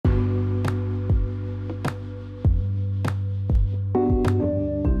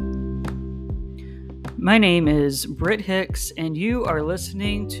My name is Britt Hicks, and you are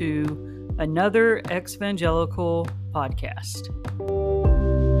listening to another Exvangelical podcast.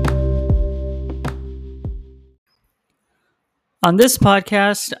 On this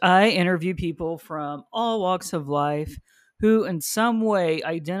podcast, I interview people from all walks of life who in some way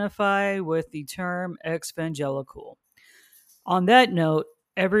identify with the term Exvangelical. On that note,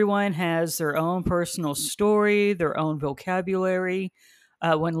 everyone has their own personal story, their own vocabulary.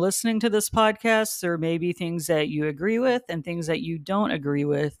 When listening to this podcast, there may be things that you agree with and things that you don't agree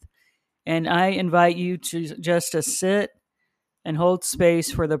with. And I invite you to just to sit and hold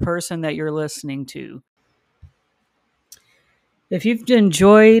space for the person that you're listening to. If you've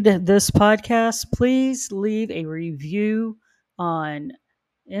enjoyed this podcast, please leave a review on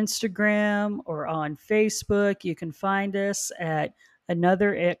Instagram or on Facebook. You can find us at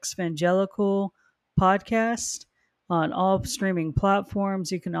Another Exvangelical Podcast on all streaming platforms.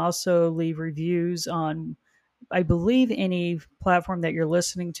 You can also leave reviews on, I believe, any platform that you're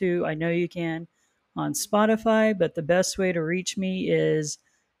listening to. I know you can on Spotify, but the best way to reach me is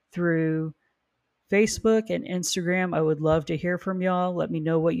through Facebook and Instagram. I would love to hear from y'all. Let me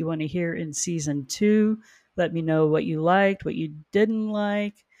know what you want to hear in season 2. Let me know what you liked, what you didn't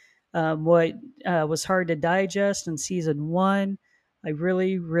like, what was hard to digest in season 1. I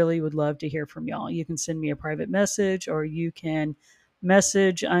really, really would love to hear from y'all. You can send me a private message, or you can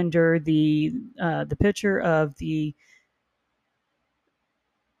message under the picture of the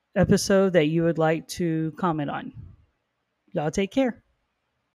episode that you would like to comment on. Y'all take care.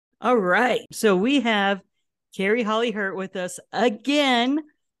 All right. So we have Carrie Holly Hurt with us again.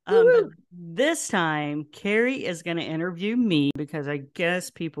 But this time, Carrie is going to interview me because I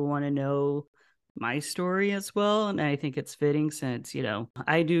guess people want to know my story as well. And I think it's fitting since,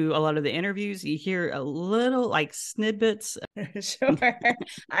 I do a lot of the interviews. You hear a little like snippets. Sure.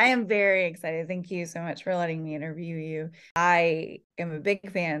 I am very excited. Thank you so much for letting me interview you. I am a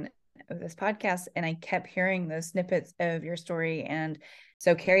big fan of this podcast, and I kept hearing those snippets of your story. And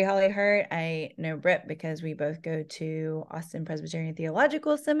so Carrie Holly Hurt, I know Britt because we both go to Austin Presbyterian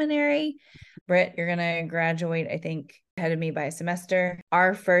Theological Seminary. Britt, you're going to graduate, I think, ahead of me by a semester.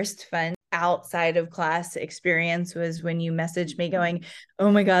 Our first fun outside of class experience was when you messaged me going,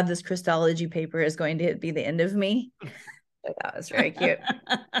 "Oh my God, this Christology paper is going to be the end of me." So that was very cute.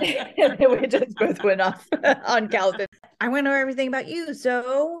 And then we just both went off on Calvin. I want to know everything about you.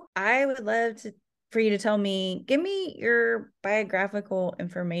 So I would love for you to give me your biographical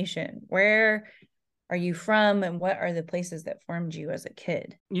information. Where are you from, and what are the places that formed you as a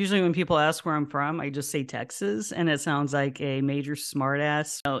kid? Usually when people ask where I'm from, I just say Texas, and it sounds like a major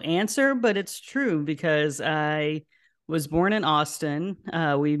smartass answer, but it's true because I was born in Austin.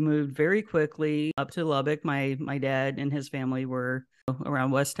 We moved very quickly up to Lubbock. My dad and his family were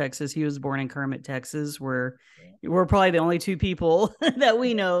around West Texas. He was born in Kermit, Texas, where we're probably the only two people that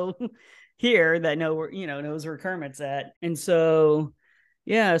we know here that knows where Kermit's at. And so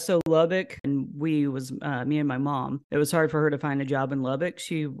Lubbock, and me and my mom, it was hard for her to find a job in Lubbock.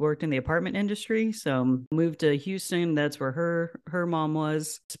 She worked in the apartment industry, so moved to Houston. That's where her mom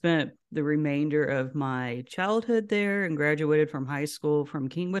was. Spent the remainder of my childhood there and graduated from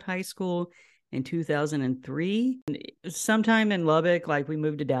Kingwood High School in 2003. Sometime in Lubbock, we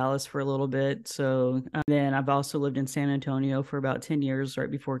moved to Dallas for a little bit. So then I've also lived in San Antonio for about 10 years right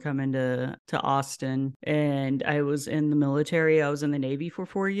before coming to Austin. And I was in the military. I was in the Navy for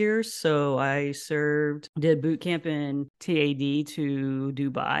 4 years. So I did boot camp in TAD to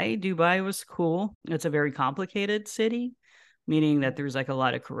Dubai. Dubai was cool. It's a very complicated city, meaning that there's a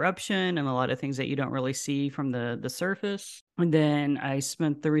lot of corruption and a lot of things that you don't really see from the surface. And then I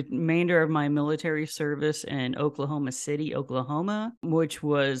spent the remainder of my military service in Oklahoma City, Oklahoma, which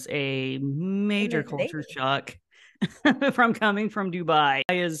was a major culture shock from coming from Dubai.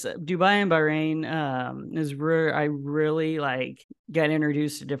 Dubai and Bahrain is where I really got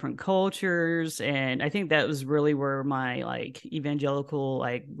introduced to different cultures, and I think that was really where my evangelical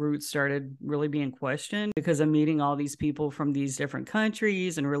roots started really being questioned, because I'm meeting all these people from these different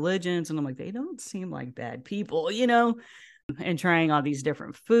countries and religions, and I'm like, they don't seem like bad people, and trying all these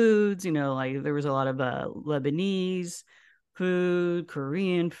different foods, there was a lot of Lebanese food,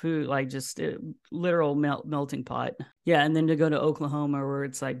 Korean food, just a literal melting pot. Yeah. And then to go to Oklahoma where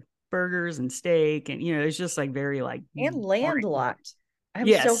it's burgers and steak, and it's just very and landlocked. I'm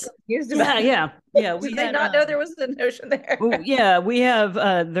so confused about it. Yeah. We did not know there was an ocean there. Yeah, we have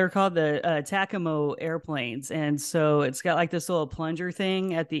they're called the Takamo airplanes, and so it's got this little plunger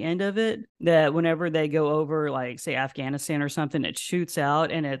thing at the end of it that whenever they go over say Afghanistan or something, it shoots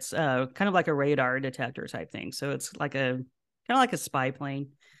out, and it's kind of like a radar detector type thing. So it's kind of like a spy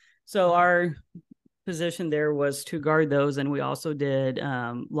plane. So our position there was to guard those. And we also did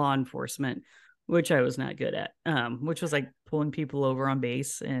law enforcement, which I was not good at, which was like pulling people over on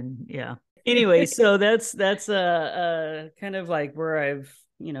base. And yeah. Anyway, so that's kind of like where I've,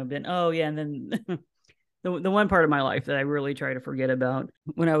 been. Oh yeah. And then the one part of my life that I really try to forget about,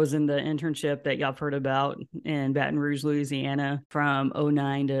 when I was in the internship that y'all heard about in Baton Rouge, Louisiana from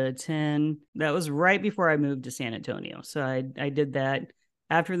 09 to 10. That was right before I moved to San Antonio. So I did that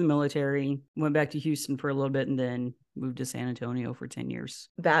after the military, went back to Houston for a little bit, and then moved to San Antonio for 10 years.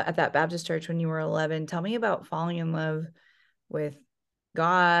 At that Baptist church when you were 11, tell me about falling in love with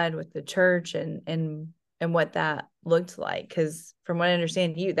God, with the church, and what that looked like. Because from what I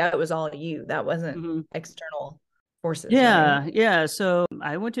understand, that was all you. That wasn't external forces. Yeah, right? yeah. So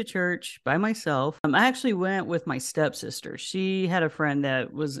I went to church by myself. I actually went with my stepsister. She had a friend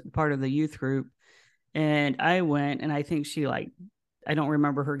that was part of the youth group, and I went, and I think she I don't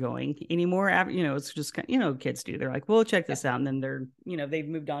remember her going anymore. After, it's just, kids do. They're like, "Well, check this out," and then they're, they've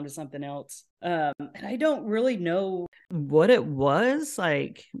moved on to something else. And I don't really know what it was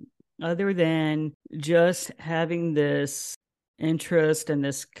like, other than just having this interest and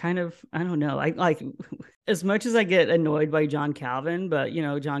this kind of, I don't know, I like, as much as I get annoyed by John Calvin, but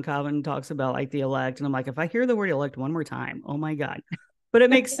John Calvin talks about like the elect, and I'm like, if I hear the word elect one more time, oh my God. But it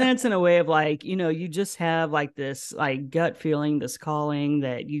makes sense in a way of like, you just have like this like gut feeling, this calling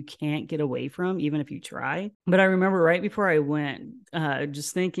that you can't get away from, even if you try. But I remember right before I went,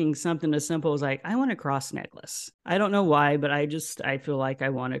 just thinking something as simple as like, I want a cross necklace. I don't know why, but I feel like I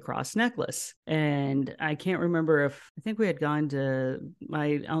want a cross necklace. And I can't remember I think we had gone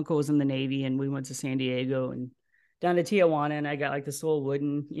my uncle was in the Navy, and we went to San Diego and down to Tijuana, and I got like this little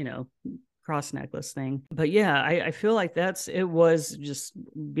wooden, cross necklace thing. But yeah, I feel like it was just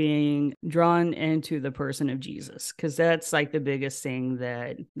being drawn into the person of Jesus, because that's like the biggest thing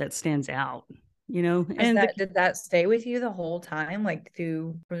that stands out, and Did that stay with you the whole time, like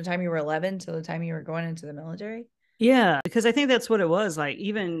from the time you were 11 till the time you were going into the military? yeah, because I think that's what it was like.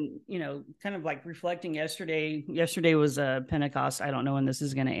 Even, kind of like reflecting yesterday was Pentecost. I don't know when this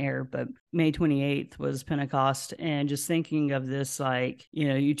is going to air, but May 28th was Pentecost. And just thinking of this, like,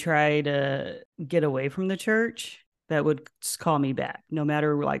 you try to get away from the church, that would call me back, no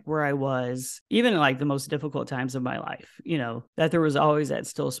matter like where I was, even like the most difficult times of my life, that there was always that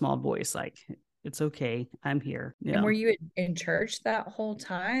still small voice, like, it's okay, I'm here. And were you in church that whole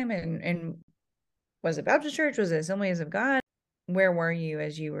time? And was it Baptist church? Was it Assemblies of God? Where were you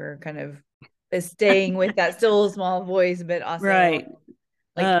as you were kind of staying with that still small voice, but also right,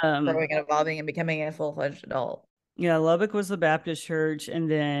 like growing and evolving and becoming a full-fledged adult? Yeah, Lubbock was the Baptist church,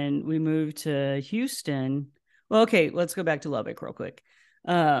 and then we moved to Houston. Well, okay, let's go back to Lubbock real quick.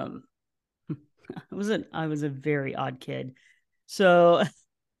 I was a very odd kid. So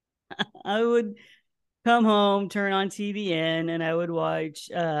I would come home, turn on TVN, and I would watch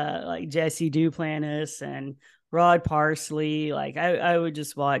like Jesse Duplantis and Rod Parsley. Like I would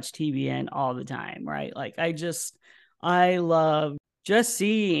just watch TVN all the time, right? Like I love just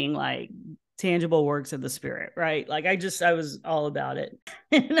seeing like tangible works of the Spirit, right? Like I was all about it.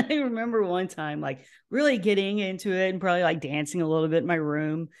 And I remember one time like really getting into it and probably like dancing a little bit in my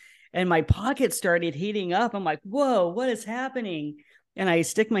room, and my pocket started heating up. I'm like, whoa, what is happening? And I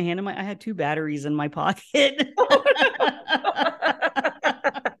stick my hand I had 2 batteries in my pocket. Oh, no.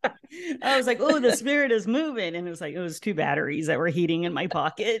 I was like, oh, the Spirit is moving. And it was 2 batteries that were heating in my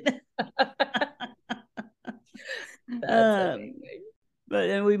pocket. That's amazing. But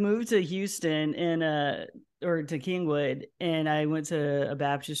then we moved to Houston or to Kingwood, and I went to a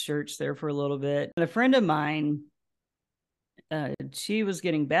Baptist church there for a little bit. And a friend of mine, she was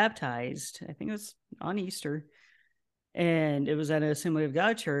getting baptized. I think it was on Easter. And it was at an Assembly of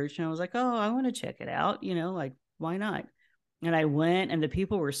God church. And I was like, oh, I want to check it out. Like, why not? And I went, and the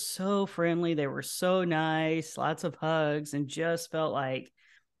people were so friendly. They were so nice, lots of hugs, and just felt like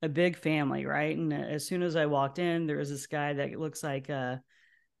a big family, right? And as soon as I walked in, there was this guy that looks like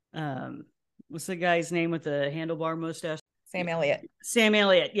what's the guy's name with the handlebar mustache? Sam Elliott. Sam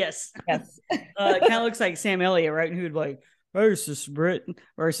Elliott, yes. Yes. Kind of looks like Sam Elliott, right? And he would be like, hey, Sister Britt,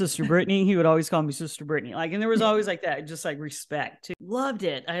 or Sister Brittany. He would always call me Sister Brittany. Like, and there was always like that, just like respect too. Loved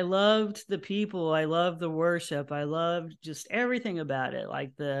it. I loved the people. I loved the worship. I loved just everything about it.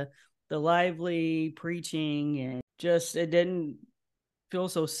 Like the lively preaching, and just, it didn't feel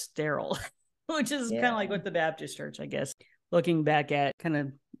so sterile, which is kind of like what the Baptist church, I guess, looking back at, kind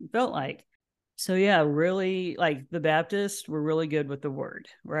of felt like. So yeah, really, like the Baptists were really good with the word,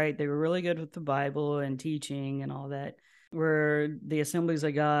 right? They were really good with the Bible and teaching and all that. Where the Assemblies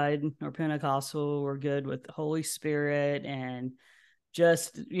of God or Pentecostal were good with the Holy Spirit and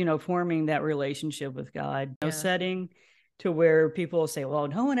just, forming that relationship with God, Yeah. setting to where people will say, well,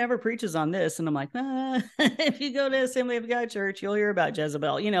 no one ever preaches on this. And I'm like, if you go to Assembly of God Church, you'll hear about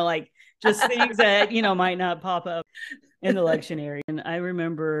Jezebel, like just things that, might not pop up in the lectionary. And I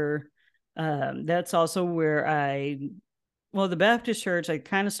remember that's also where the Baptist church, I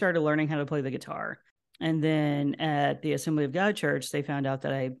kind of started learning how to play the guitar. And then at the Assembly of God Church, they found out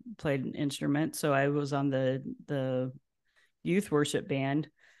that I played an instrument. So I was on the youth worship band.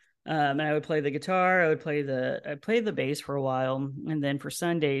 And I would play the guitar. I played the bass for a while. And then for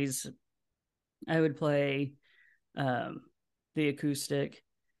Sundays, I would play the acoustic.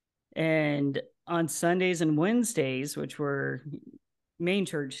 And on Sundays and Wednesdays, which were main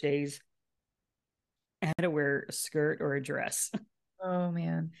church days, I had to wear a skirt or a dress. Oh,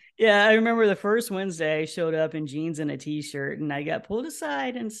 man. Yeah, I remember the first Wednesday I showed up in jeans and a t-shirt, and I got pulled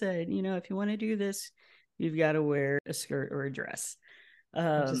aside and said, if you want to do this, you've got to wear a skirt or a dress.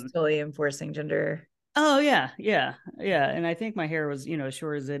 Just totally enforcing gender. Oh, yeah. And I think my hair was,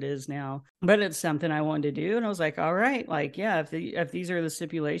 short as it is now, but it's something I wanted to do. And I was like, all right, like, yeah, if these are the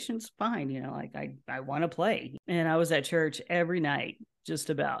stipulations, fine. Like I want to play. And I was at church every night, just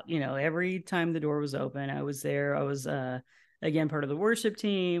about, every time the door was open, I was there. I was, again, part of the worship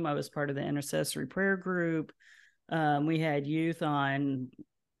team. I was part of the intercessory prayer group. We had youth on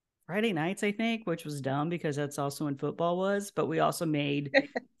Friday nights, I think, which was dumb because that's also when football was. But we also made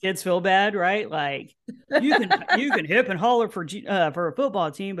kids feel bad, right? Like you can hip and holler for a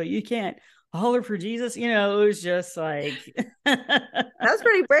football team, but you can't holler for Jesus. It was just like that's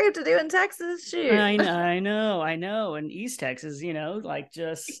pretty brave to do in Texas. Shoot, I know. In East Texas, like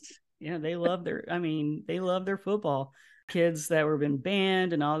just they love their football. Kids that were been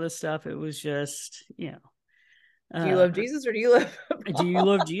banned and all this stuff. It was just do you love Jesus or do you love football? Do you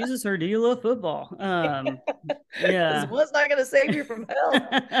love Jesus or do you love football? Yeah. One's not going to save you from hell.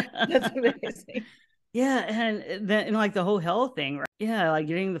 That's amazing. Yeah. And then like the whole hell thing, right? Yeah. Like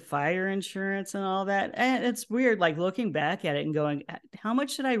getting the fire insurance and all that. And it's weird, like looking back at it and going, how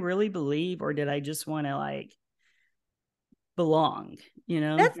much did I really believe? Or did I just want to like belong?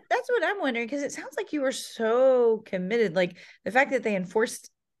 That's what I'm wondering. Cause it sounds like you were so committed. Like the fact that they enforced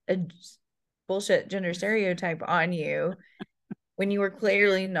a bullshit gender stereotype on you when you were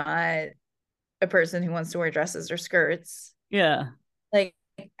clearly not a person who wants to wear dresses or skirts. Yeah. Like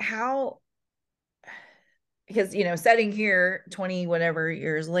how, because sitting here 20 whatever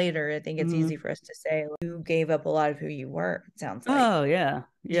years later, I think it's easy for us to say you gave up a lot of who you were, it sounds like. Oh yeah.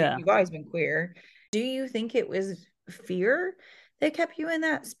 You've always been queer. Do you think it was fear that kept you in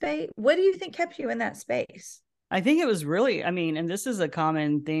that space? What do you think kept you in that space? I think it was really, and this is a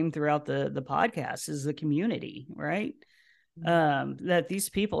common theme throughout the podcast, is the community, right? That these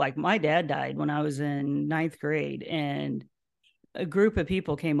people, like my dad died when I was in 9th grade, and a group of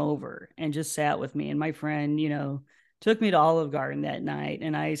people came over and just sat with me, and my friend, took me to Olive Garden that night,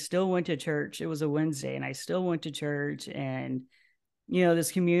 and I still went to church. It was a Wednesday, and I still went to church, and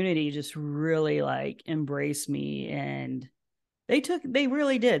this community just really like embraced me, and they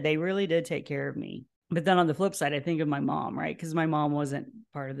really did take care of me. But then on the flip side, I think of my mom, right? Because my mom wasn't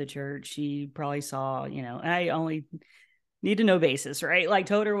part of the church. She probably saw, and I only need to know basis, right? Like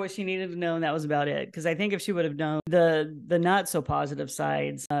told her what she needed to know, and that was about it. Because I think if she would have known the not so positive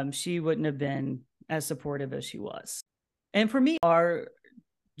sides, she wouldn't have been as supportive as she was. And for me, our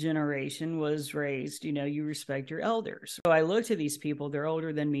generation was raised, you respect your elders. So I look to these people, they're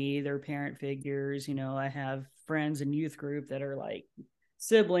older than me, they're parent figures. I have friends in youth group that are like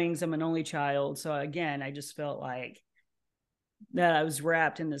siblings. I'm an only child. So again, I just felt like that I was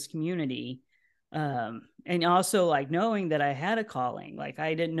wrapped in this community. And also like knowing that I had a calling, like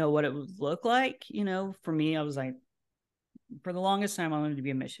I didn't know what it would look like. For me, I was like, for the longest time, I wanted to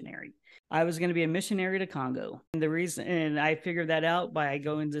be a missionary. I was going to be a missionary to Congo. And I figured that out by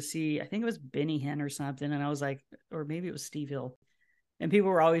going to see, I think it was Benny Hinn or something. And I was like, or maybe it was Steve Hill. And people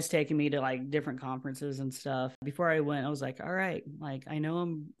were always taking me to like different conferences and stuff. Before I went, I was like, all right, like I know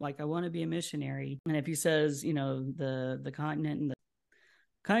I'm like, I want to be a missionary. And if he says, the continent and the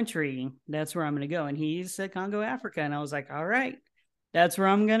country, that's where I'm going to go. And he said Congo, Africa. And I was like, all right, that's where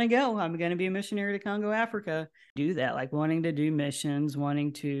I'm going to go. I'm going to be a missionary to Congo, Africa. Do that, like wanting to do missions,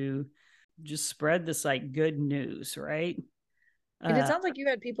 wanting to just spread this like good news, right? And it sounds like you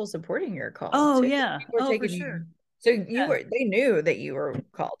had people supporting your call. Oh, too. yeah. Oh, for sure. So they knew that you were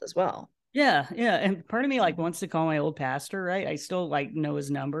called as well. Yeah. And part of me like wants to call my old pastor, right? I still like know his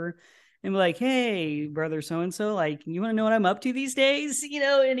number and be like, hey, brother so-and-so, like, you want to know what I'm up to these days?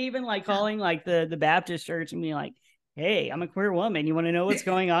 And even like calling like the Baptist church and be like, hey, I'm a queer woman. You want to know what's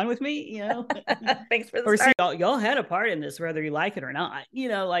going on with me? Thanks for the Or see, start. y'all had a part in this, whether you like it or not.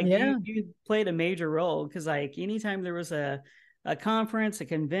 Like Yeah. you played a major role because like anytime there was a conference, a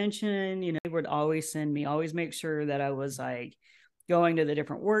convention, they would always send me, always make sure that I was like going to the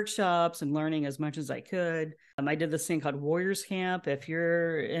different workshops and learning as much as I could. I did this thing called Warriors Camp. If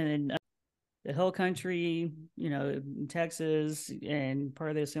you're in the hill country, in Texas and part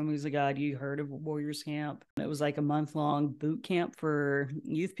of the Assemblies of God, you heard of Warriors Camp. It was like a month-long boot camp for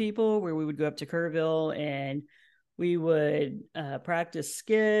youth people where we would go up to Kerrville and we would practice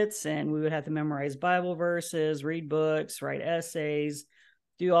skits, and we would have to memorize Bible verses, read books, write essays,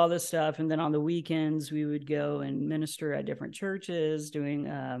 do all this stuff. And then on the weekends, we would go and minister at different churches doing,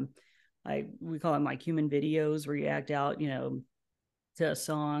 we call them like human videos where you act out, to a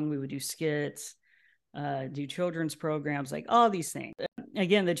song. We would do skits, do children's programs, like all these things.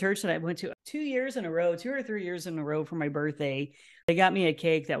 Again, the church that I went to 2 or 3 years in a row for my birthday, they got me a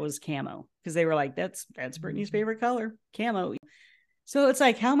cake that was camo because they were like, that's Brittany's favorite color, camo. So it's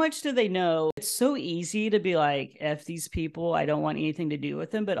like, how much do they know? It's so easy to be like, F these people, I don't want anything to do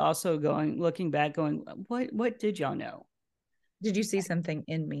with them, but also looking back, going, what did y'all know? Did you see something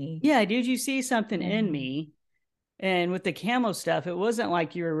in me? Yeah, did you see something in me? And with the camo stuff, it wasn't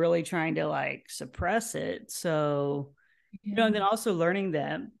like you were really trying to like suppress it. So, and then also learning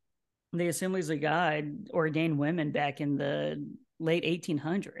that the Assemblies of God ordained women back in the late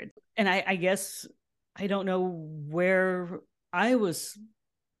 1800s. And I guess I don't know where I was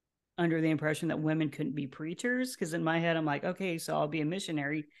under the impression that women couldn't be preachers, because in my head, I'm like, okay, so I'll be a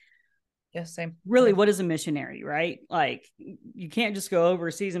missionary. Yes, same. Really, what is a missionary, right? Like, you can't just go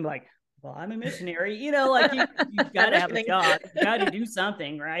overseas and be like, well, I'm a missionary, like you've got to have a job, you got to do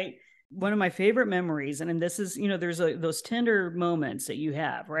something, right? One of my favorite memories, and this is, there's those tender moments that you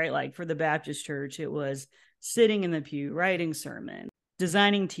have, right? Like for the Baptist church, it was sitting in the pew, writing sermons,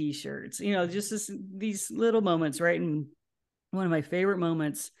 designing t-shirts, just these little moments, right? And one of my favorite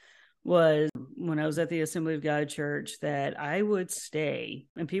moments was when I was at the Assembly of God church, that I would stay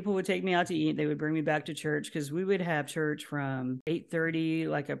and people would take me out to eat. They would bring me back to church because we would have church from 8:30,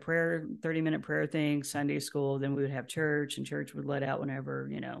 like a 30-minute prayer thing, Sunday school. Then we would have church, and church would let out whenever,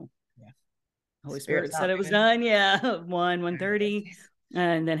 Holy Spirit said it was done. Yeah. 1:30.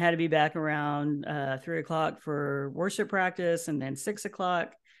 And then had to be back around 3:00 for worship practice, and then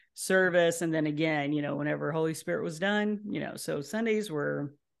 6:00 service. And then again, whenever Holy Spirit was done, so Sundays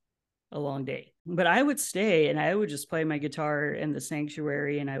were a long day. But I would stay and I would just play my guitar in the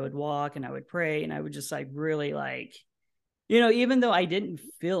sanctuary, and I would walk and I would pray, and I would just like really like, even though I didn't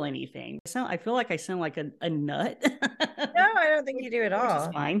feel anything, I feel like I sound like a nut. No, I don't think you do at all. Which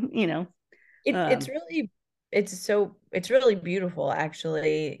is fine, It's really beautiful,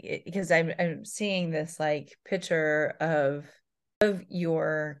 actually, because I'm seeing this like picture of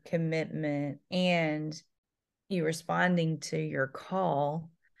your commitment and you responding to your call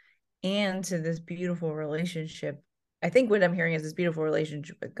and to this beautiful relationship. I think what I'm hearing is this beautiful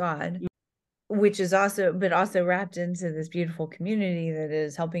relationship with God, which is also wrapped into this beautiful community that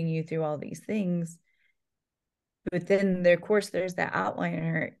is helping you through all these things. But then, of course, there's that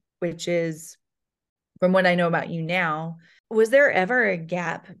outliner, which is, from what I know about you now, was there ever a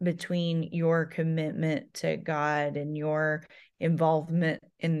gap between your commitment to God and your involvement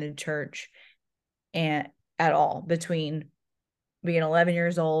in the church and at all, between being 11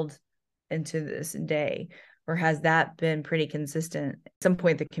 years old into this day? Or has that been pretty consistent? At some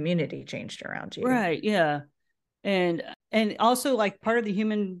point, the community changed around you. Right. Yeah. And also like part of the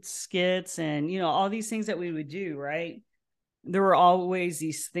human skits and, all these things that we would do, right? There were always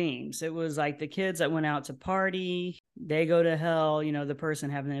these themes. It was like the kids that went out to party, they go to hell. The person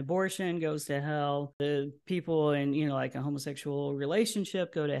having an abortion goes to hell. The people in, like a homosexual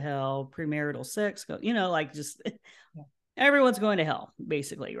relationship go to hell. Premarital sex go, like just everyone's going to hell,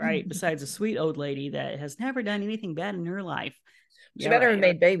 basically, right? Besides a sweet old lady that has never done anything bad in her life. She better have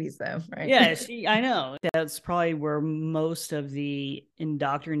made babies, though, right? Yeah, I know. That's probably where most of the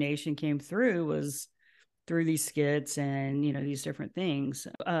indoctrination came through, was through these skits and, these different things.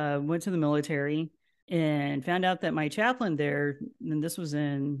 Went to the military and found out that my chaplain there, and this was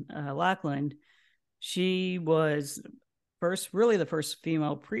in Lackland, she was the first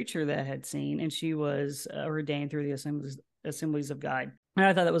female preacher that I had seen, and she was ordained through the Assemblies of God. And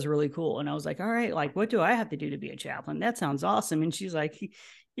I thought that was really cool. And I was like, all right, like, what do I have to do to be a chaplain? That sounds awesome. And she's like,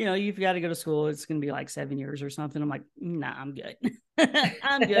 you've got to go to school. It's going to be like 7 years or something. I'm like, nah, I'm good.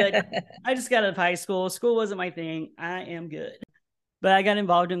 I'm good. I just got out of high school. School wasn't my thing. I am good. But I got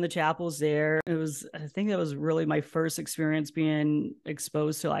involved in the chapels there. I think that was really my first experience being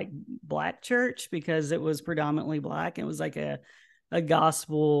exposed to like Black church, because it was predominantly Black. It was like a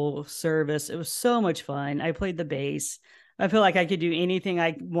gospel service. It was so much fun. I played the bass. I feel like I could do anything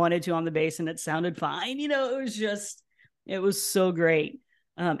I wanted to on the bass and it sounded fine. It was so great.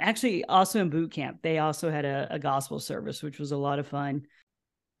 Actually, also in boot camp, they also had a gospel service, which was a lot of fun.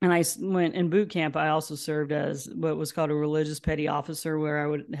 And I went in boot camp. I also served as what was called a religious petty officer, where I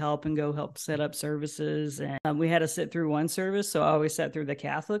would help set up services. And we had to sit through one service. So I always sat through the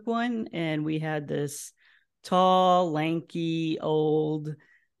Catholic one. And we had this tall, lanky, old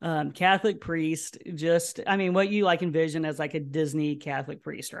Catholic priest. What you like envision as like a Disney Catholic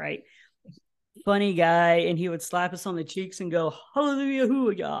priest, right? Funny guy. And he would slap us on the cheeks and go, hallelujah,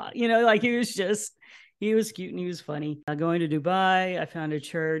 hoo-yah. He was cute and he was funny. Going to Dubai, I found a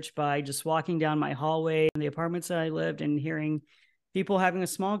church by just walking down my hallway in the apartments that I lived and hearing people having a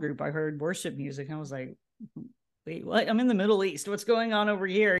small group. I heard worship music. And I was like, wait, what? I'm in the Middle East. What's going on over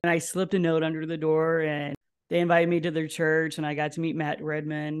here? And I slipped a note under the door and they invited me to their church and I got to meet Matt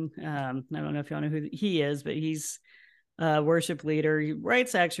Redman. I don't know if y'all know who he is, but he's a worship leader. He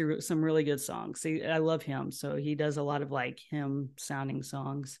writes actually some really good songs. I love him. So he does a lot of like hymn sounding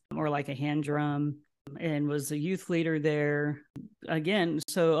songs or like a hand drum, and was a youth leader there again.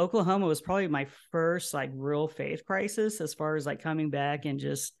 So Oklahoma was probably my first like real faith crisis, as far as like coming back and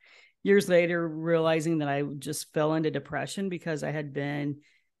just years later realizing that I just fell into depression because I had been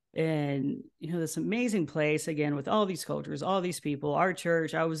in, this amazing place again with all these cultures, all these people. Our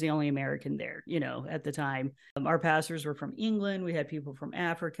church, I was the only American there, at the time. Our pastors were from England. We had people from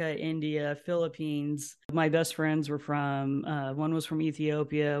Africa, India, Philippines. My best friends were one was from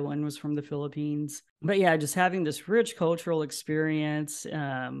Ethiopia, one was from the Philippines. But yeah, just having this rich cultural experience,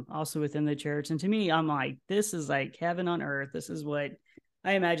 also within the church. And to me, I'm like, this is like heaven on earth. This is what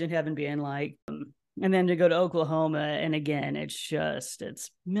I imagine heaven being like. And then to go to Oklahoma, and again, it's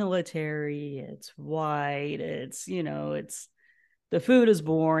military, it's white, the food is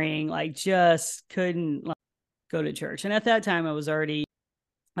boring, like just couldn't go to church. And at that time, I was already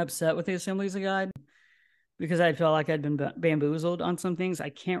upset with the Assemblies of God because I felt like I'd been bamboozled on some things. I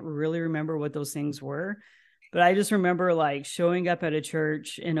can't really remember what those things were, but I just remember like showing up at a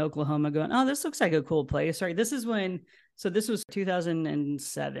church in Oklahoma going, oh, this looks like a cool place, right? This was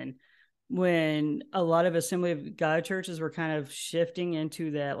 2007. When a lot of Assembly of God churches were kind of shifting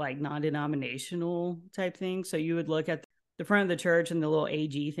into that like non-denominational type thing. So you would look at the front of the church and the little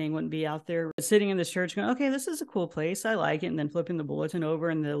AG thing wouldn't be out there. But sitting in this church going, okay, this is a cool place. I like it. And then flipping the bulletin over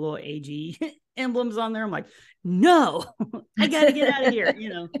and the little AG emblems on there. I'm like, no, I got to get out of here,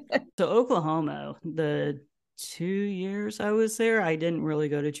 So Oklahoma, the 2 years I was there, I didn't really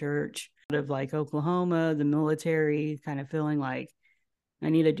go to church. Of like Oklahoma, the military, kind of feeling like I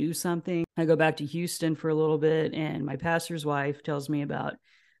need to do something. I go back to Houston for a little bit, and my pastor's wife tells me about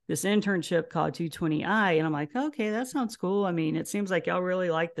this internship called 220i. And I'm like, okay, that sounds cool. I mean, it seems like y'all really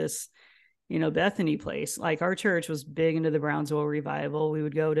like this, Bethany place. Like our church was big into the Brownsville revival. We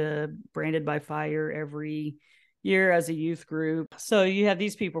would go to Branded by Fire every year as a youth group. So you have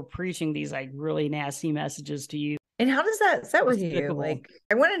these people preaching these like really nasty messages to you. And how does that set with you? Like,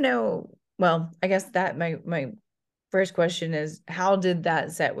 I want to know, well, I guess that my first question is, how did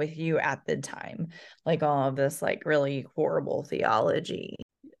that set with you at the time? Like all of this like really horrible theology.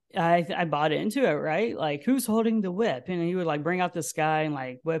 I bought into it, right? Like, who's holding the whip? And he would like bring out this guy and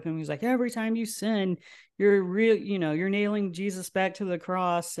like whip him. He's like, every time you sin, you're you're nailing Jesus back to the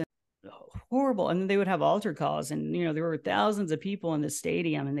cross. And horrible. And then they would have altar calls, and there were thousands of people in the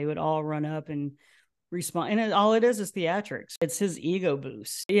stadium, and they would all run up and respond. And all it is theatrics. It's his ego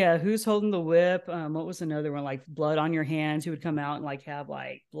boost. Yeah. Who's holding the whip? What was another one? Like blood on your hands. He would come out and like have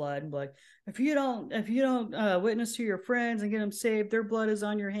like blood. If you don't witness to your friends and get them saved, their blood is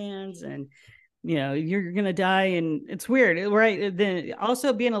on your hands, and you're gonna die. And it's weird, right? Then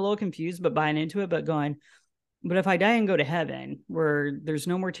also being a little confused, but buying into it, but going, but if I die and go to heaven where there's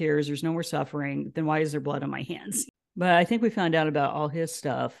no more tears, there's no more suffering, then why is there blood on my hands? But I think we found out about all his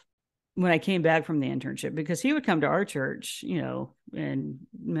stuff when I came back from the internship, because he would come to our church, and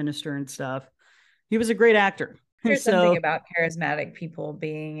minister and stuff. He was a great actor. There's something about charismatic people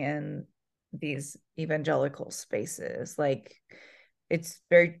being in these evangelical spaces. Like it's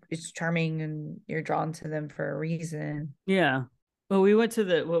charming and you're drawn to them for a reason. Yeah. Well, we went to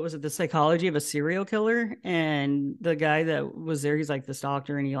the psychology of a serial killer, and the guy that was there, he's like this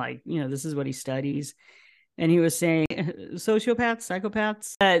doctor, and he like, this is what he studies. And he was saying sociopaths,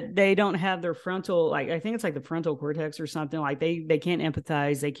 psychopaths, that they don't have their frontal, like, I think it's like the frontal cortex or something. Like they can't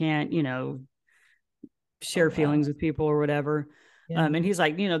empathize. They can't, share feelings with people or whatever. Yeah. And he's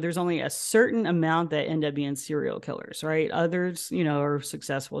like, there's only a certain amount that end up being serial killers, right? Others, are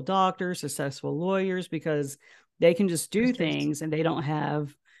successful doctors, successful lawyers, because they can just do things and they don't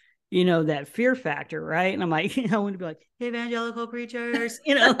have, that fear factor, right? And I'm like, I want to be like, evangelical preachers,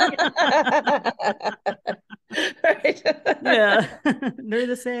 Right. yeah, they're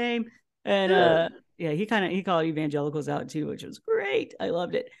the same. And yeah, he called evangelicals out too, which was great. I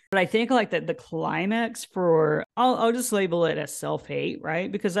loved it. But I think like that the climax for I'll just label it as self-hate,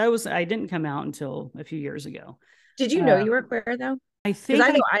 right? Because I didn't come out until a few years ago. Did you know you were queer though? I Because think I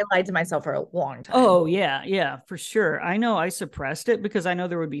know I lied to myself for a long time. oh yeah, for sure. I know I suppressed it because I know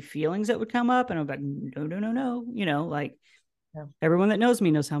there would be feelings that would come up, and I'm like, no, like Yeah. everyone that knows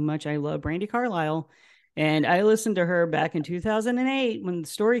me knows how much I love Brandy Carlisle. And I listened to her back in 2008 when the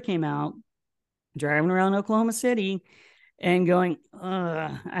story came out, driving around Oklahoma City and going,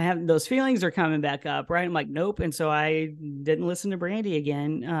 I have those feelings are coming back up, right? I'm like, nope. And so I didn't listen to Brandy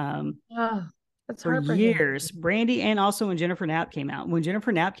again Oh, that's for heartbreaking. years. Brandy, and also when Jennifer Knapp came out. When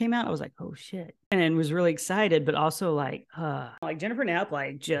Jennifer Knapp came out, I was like, oh shit. And was really excited, but also like Jennifer Knapp,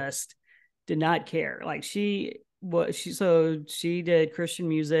 like just did not care. Like she did Christian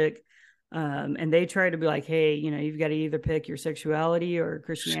music. And they tried to be like, hey, you've got to either pick your sexuality or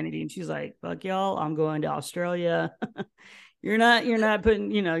Christianity. And she's like, fuck y'all, I'm going to Australia. you're not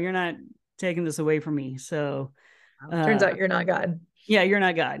putting, you're not taking this away from me. So turns out you're not God. Yeah, you're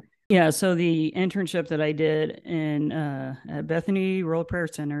not God. Yeah. So the internship that I did in at Bethany Rural Prayer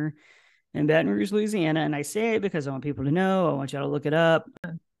Center in Baton Rouge, Louisiana, and I say it because I want people to know. I want y'all to look it up.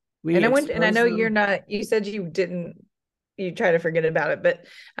 And I know you're not. You said you didn't. You try to forget about it, but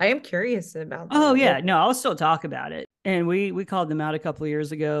I am curious about that. Oh yeah, no, I'll still talk about it. And we called them out a couple of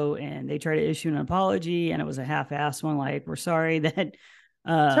years ago, and they tried to issue an apology, and it was a half-assed one. Like, we're sorry that.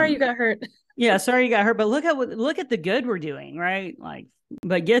 Sorry you got hurt. Yeah, sorry you got hurt, but look at the good we're doing, right? Like,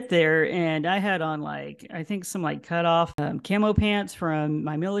 but get there, and I had on like I think some like cut off camo pants from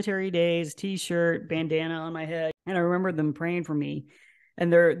my military days, t-shirt, bandana on my head, and I remember them praying for me.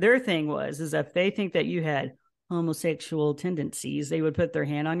 And their thing is if they think that you had homosexual tendencies, they would put their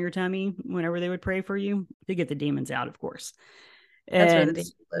hand on your tummy whenever they would pray for you to get the demons out, of course. That's where the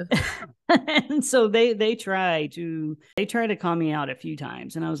demons live. And so they try to call me out a few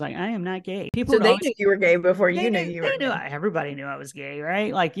times, and I was like, I am not gay. People so they knew you were gay before you knew you were gay. Everybody knew I was gay,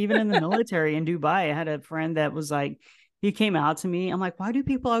 right? Like even in the military in Dubai, I had a friend that was like, he came out to me. I'm like, why do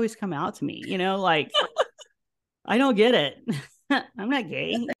people always come out to me? Like I don't get it. I'm not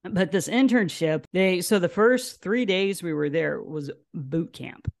gay. But this internship, so the first 3 days we were there was boot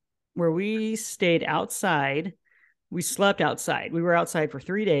camp, where we stayed outside. We slept outside. We were outside for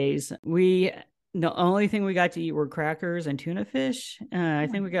 3 days. The only thing we got to eat were crackers and tuna fish. I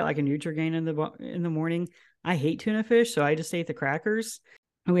think we got like a Nutrigrain in the morning. I hate tuna fish, so I just ate the crackers.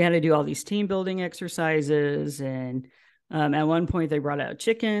 And we had to do all these team building exercises. And at one point, they brought out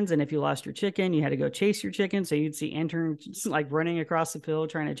chickens. And if you lost your chicken, you had to go chase your chicken. So you'd see interns like running across the field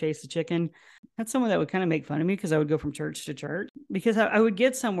trying to chase the chicken. That's someone that would kind of make fun of me because I would go from church to church because I would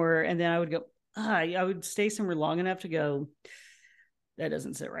get somewhere and then I would go, I would stay somewhere long enough to go, that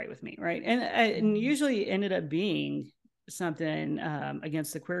doesn't sit right with me, right? And usually ended up being something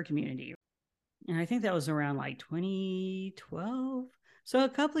against the queer community. And I think that was around like 2012. So a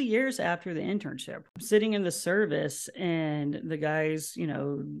couple of years after the internship, I'm sitting in the service and the guys,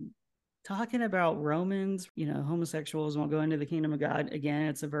 talking about Romans, homosexuals won't go into the kingdom of God. Again,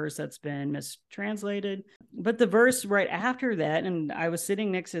 it's a verse that's been mistranslated. But the verse right after that, and I was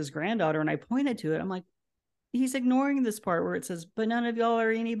sitting next to his granddaughter and I pointed to it. I'm like, he's ignoring this part where it says, but none of y'all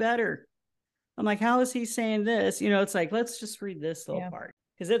are any better. I'm like, how is he saying this? It's like, let's just read this little part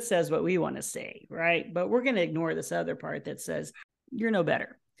because it says what we want to say, right? But we're going to ignore this other part that says, you're no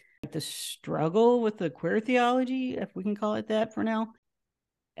better. The struggle with the queer theology, if we can call it that for now,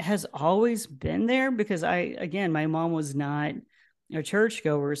 has always been there because my mom was not a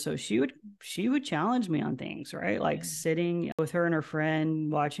churchgoer, so she would challenge me on things, right? Like sitting with her and her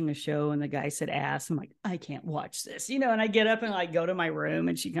friend watching a show and the guy said ass. I'm like, I can't watch this, and I get up and like go to my room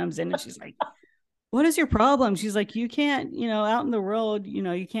and she comes in and she's like, what is your problem? She's like, you can't, out in the world,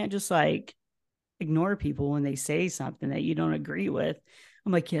 you can't just like ignore people when they say something that you don't agree with.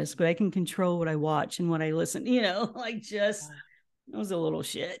 I'm like, yes, but I can control what I watch and what I listen, like just that was a little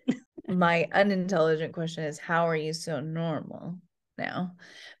shit. My unintelligent question is, how are you so normal now?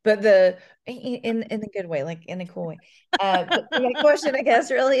 But in a good way, like in a cool way. But my question, I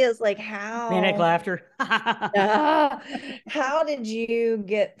guess, really is like, how manic laughter. How did you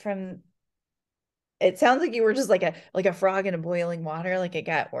get from? It sounds like you were just like a frog in a boiling water. Like it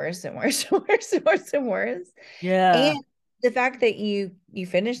got worse and worse and worse and worse and worse. Yeah. And The fact that you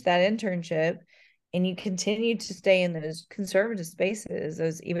finished that internship and you continue to stay in those conservative spaces,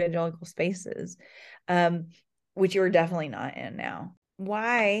 those evangelical spaces, um, which you're definitely not in now.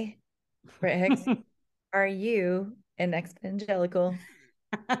 Why, Britt Hicks, are you an exvangelical?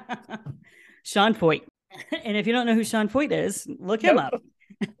 Sean Foyt. And if you don't know who Sean Foyt is, look him up. Nope.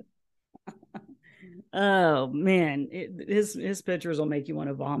 Oh man, his pictures will make you want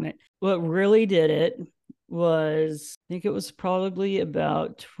to vomit. What really did it was, I think it was probably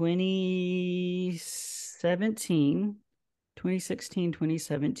about 2016,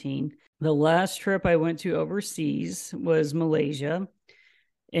 2017. The last trip I went to overseas was Malaysia.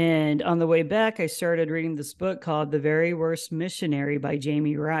 And on the way back, I started reading this book called The Very Worst Missionary by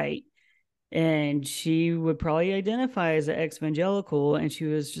Jamie Wright. And she would probably identify as an exvangelical. And she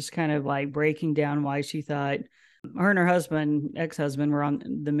was just kind of like breaking down why she thought her and her husband, ex-husband, were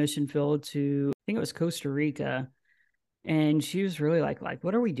on the mission field to, I think it was Costa Rica. And she was really like,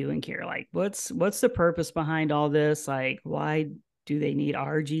 what are we doing here? Like, what's the purpose behind all this? Like, why do they need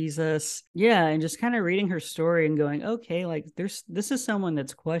our Jesus? Yeah. And just kind of reading her story and going, okay, like this is someone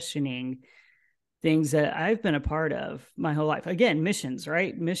that's questioning things that I've been a part of my whole life. Again, missions,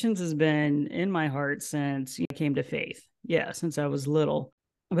 right? Missions has been in my heart since I came to faith. Yeah, since I was little.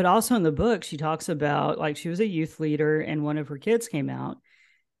 But also in the book, she talks about like she was a youth leader and one of her kids came out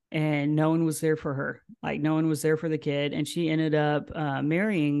and no one was there for her. Like no one was there for the kid. And she ended up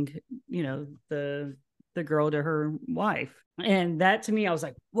marrying, the girl to her wife. And that to me, I was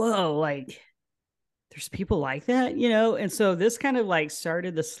like, whoa, like there's people like that, And so this kind of like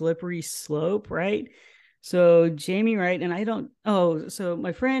started the slippery slope, right? So Jamie Wright, and so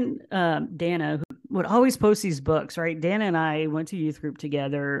my friend Dana who would always post these books, right? Dana and I went to youth group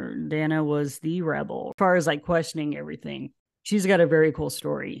together. Dana was the rebel as far as like questioning everything. She's got a very cool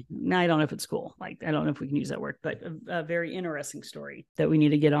story. Now, I don't know if it's cool. Like, I don't know if we can use that word, but a very interesting story that we need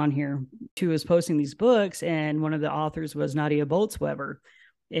to get on here. She was posting these books, and one of the authors was Nadia Bolz-Weber,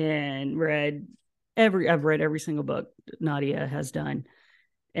 and I've read every single book Nadia has done,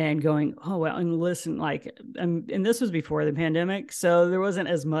 and going, oh well, and listen, like, and this was before the pandemic, so there wasn't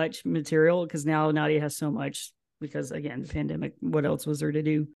as much material because now Nadia has so much because again, the pandemic. What else was there to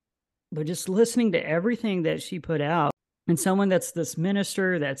do? But just listening to everything that she put out, and someone that's this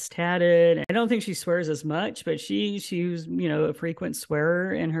minister that's tatted. I don't think she swears as much, but she was a frequent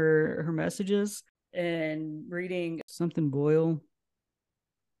swearer in her messages. And reading something Boyle.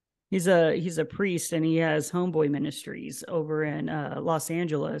 He's a priest and he has homeboy ministries over in Los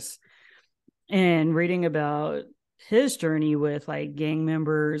Angeles, and reading about his journey with like gang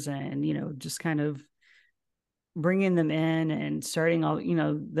members and, just kind of bringing them in and starting all,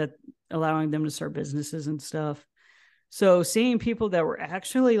 that allowing them to start businesses and stuff. So seeing people that were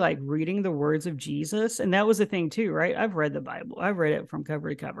actually like reading the words of Jesus, and that was the thing too, right? I've read the Bible. I've read it from cover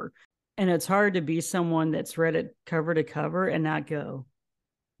to cover. And it's hard to be someone that's read it cover to cover and not go,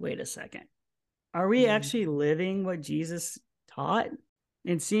 wait a second, are we actually living what Jesus taught?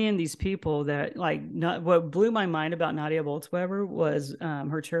 And seeing these people that like, not what blew my mind about Nadia Bolz-Weber was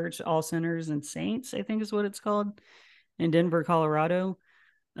her church, All Sinners and Saints, I think is what it's called, in Denver, Colorado.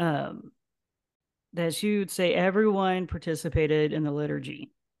 That she would say everyone participated in the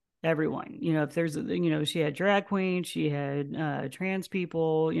liturgy. Everyone, if there's, she had drag queens, she had trans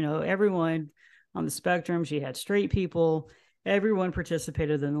people, everyone on the spectrum. She had straight people. Everyone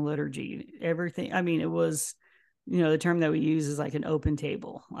participated in the liturgy. Everything. I mean, it was, the term that we use is like an open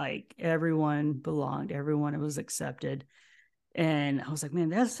table. Like everyone belonged, everyone was accepted. And I was like, man,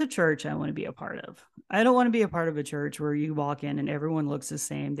 that's the church I want to be a part of. I don't want to be a part of a church where you walk in and everyone looks the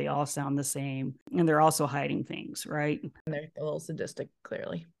same. They all sound the same. And they're also hiding things, right? And they're a little sadistic,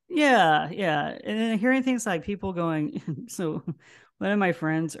 clearly. Yeah, yeah. And then hearing things like people going, so one of my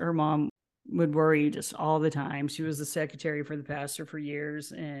friends, her mom would worry just all the time. She was the secretary for the pastor for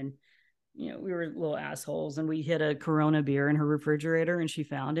years. And, we were little assholes, and we hid a Corona beer in her refrigerator and she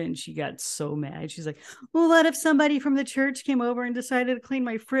found it and she got so mad. She's like, well, what if somebody from the church came over and decided to clean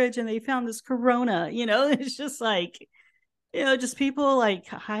my fridge and they found this Corona? It's just like, just people like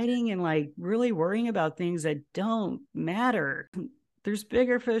hiding and like really worrying about things that don't matter. There's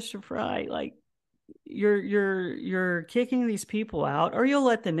bigger fish to fry. Like you're kicking these people out, or you'll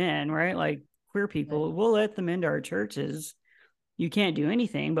let them in, right? Like queer people, we'll let them into our churches. You can't do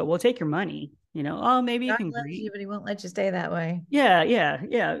anything, but we'll take your money. Oh, maybe you can greet. But he won't let you stay that way. Yeah.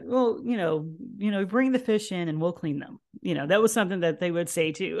 Well, bring the fish in and we'll clean them. That was something that they would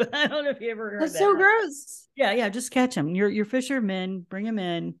say too. I don't know if you ever heard that. That's so gross. Yeah. Just catch them. Your fishermen, bring them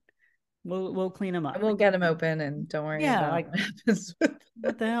in. We'll clean them And up. we'll get them open, and don't worry Yeah, about like what happens with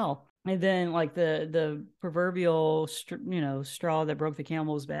what the hell? And then like the proverbial straw that broke the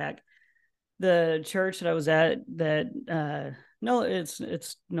camel's back. The church that I was at, that no, it's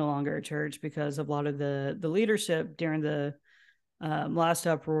no longer a church because of a lot of the leadership during the last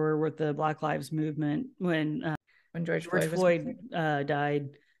uproar with the Black Lives Movement when George George Floyd was Floyd died.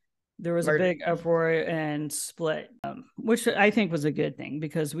 There was a murdered. big uproar and split, which I think was a good thing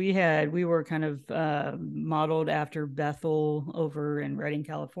because we were kind of modeled after Bethel over in Redding,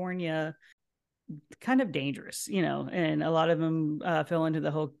 California, kind of dangerous, and a lot of them fell into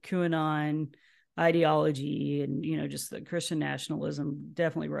the whole QAnon ideology, and just the Christian nationalism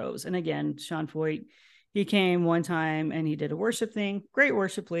definitely rose. And again, Sean Foyt, he came one time and he did a worship thing, great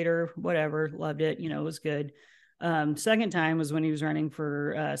worship leader, whatever, loved it, it was good. Second time was when he was running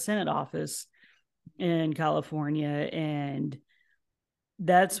for Senate office in California, and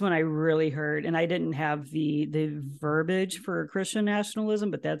that's when I really heard, and I didn't have the verbiage for Christian nationalism,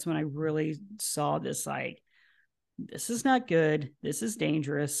 but that's when I really saw this, like, this is not good. This is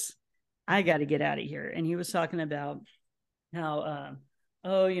dangerous. I got to get out of here. And he was talking about how,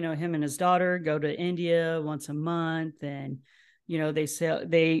 him and his daughter go to India once a month, and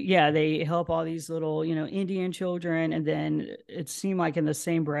they help all these little Indian children, and then it seemed like in the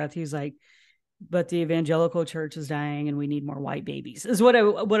same breath he's like, but the evangelical church is dying and we need more white babies, is what I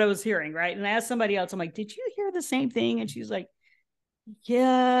was hearing, right? And I asked somebody else, I'm like, did you hear the same thing? And she's like,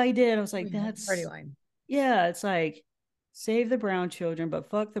 yeah, I did. I was like, that's party line. Yeah, it's like, save the brown children,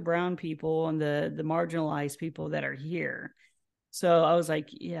 but fuck the brown people and the marginalized people that are here. So I was like,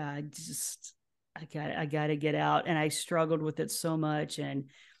 yeah, I got to get out. And I struggled with it so much. And,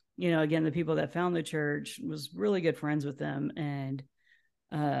 again, the people that found the church, was really good friends with them. And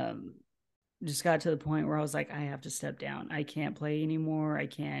just got to the point where I was like, I have to step down. I can't play anymore. I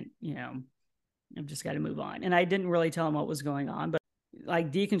can't, I've just got to move on. And I didn't really tell them what was going on, but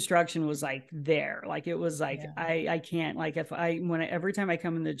like deconstruction was like there. Like it was like, yeah. I can't, like every time I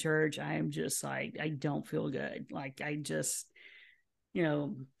come into church, I am just like, I don't feel good. Like I just,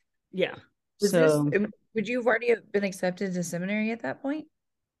 yeah. Would you have already been accepted to seminary at that point?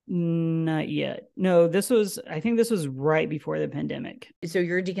 Not yet. No, I think this was right before the pandemic. So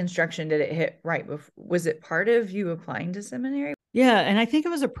your deconstruction, did it hit right before? Was it part of you applying to seminary? Yeah. And I think it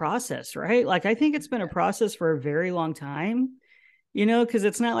was a process, right? Like I think it's been a process for a very long time, because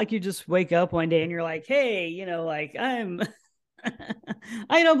it's not like you just wake up one day and you're like, hey, like I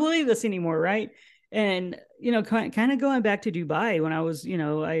don't believe this anymore, right? And, kind of going back to Dubai when I was,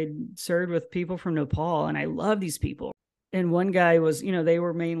 I served with people from Nepal, and I love these people. And one guy was, they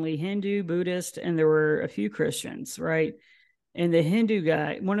were mainly Hindu, Buddhist, and there were a few Christians, right? And the Hindu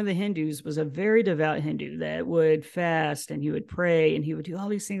guy, one of the Hindus, was a very devout Hindu that would fast and he would pray and he would do all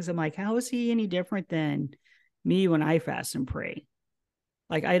these things. I'm like, how is he any different than me when I fast and pray?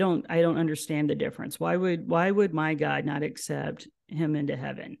 Like, I don't understand the difference. Why would my God not accept him into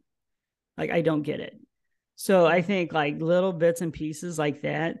heaven? Like, I don't get it. So I think like little bits and pieces like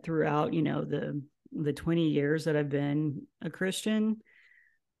that throughout, the 20 years that I've been a Christian.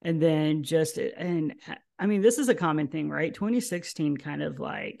 And then I mean, this is a common thing, right? 2016 kind of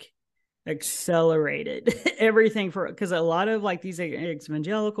like accelerated everything because a lot of like these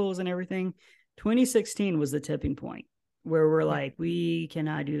evangelicals and everything, 2016 was the tipping point where we're like, we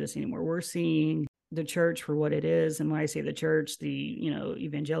cannot do this anymore. We're seeing the church for what it is. And when I say the church, the,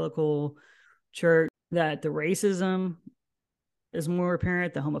 evangelical church, that the racism is more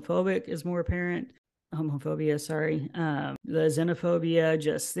apparent, the homophobia, sorry. The xenophobia,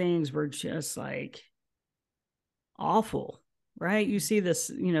 just things were just like awful, right? You see this,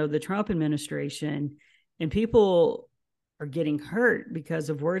 the Trump administration, and people are getting hurt because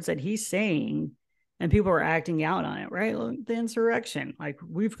of words that he's saying, and people are acting out on it, right? The insurrection, like,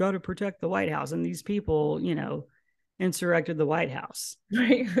 we've got to protect the White House, and these people, insurrected the White House.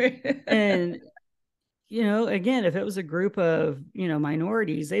 Right. And, again, if it was a group of,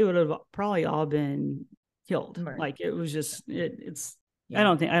 minorities, they would have probably all been killed. Right. Like it was just, it's, yeah.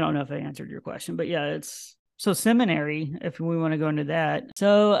 I don't know if I answered your question, but yeah, it's so seminary, if we want to go into that.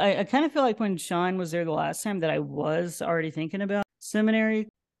 So I kind of feel like when Sean was there the last time that I was already thinking about seminary.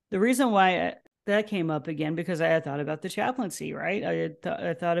 The reason why that came up again, because I had thought about the chaplaincy, right?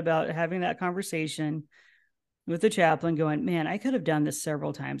 I thought about having that conversation with the chaplain going, man, I could have done this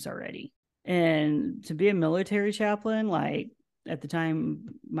several times already. And to be a military chaplain, like at the time,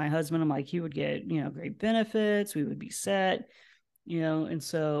 my husband, I'm like, he would get, great benefits. We would be set, and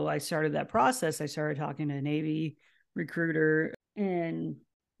so I started that process. I started talking to a Navy recruiter and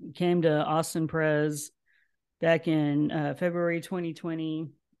came to Austin Pres back in February 2020.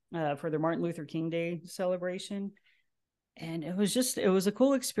 for the Martin Luther King Day celebration. And it was a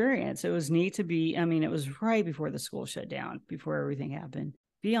cool experience. It was neat to be, I mean, it was right before the school shut down, before everything happened.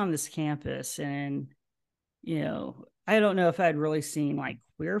 Be on this campus and, I don't know if I'd really seen like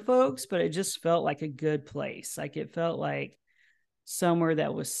queer folks, but it just felt like a good place. Like it felt like somewhere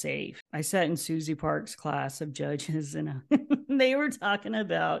that was safe. I sat in Susie Park's class of judges and they were talking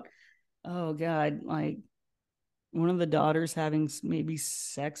about, oh God, like one of the daughters having maybe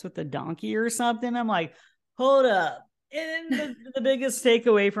sex with a donkey or something. I'm like, hold up. And the biggest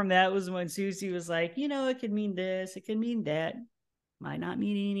takeaway from that was when Susie was like, it could mean this, it could mean that, might not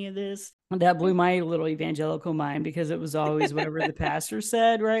mean any of this. That blew my little evangelical mind because it was always whatever the pastor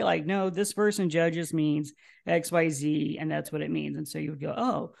said, right? Like, no, this verse in Judges means XYZ, and that's what it means. And so you would go,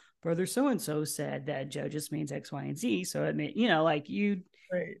 oh, brother so and so said that Judges means X, Y, and Z. So it meant, like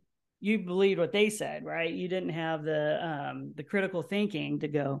Right. you believed what they said, right? You didn't have the critical thinking to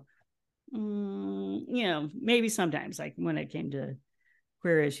go, maybe sometimes like when it came to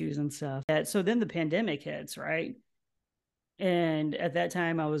queer issues and stuff. So then the pandemic hits, right? And at that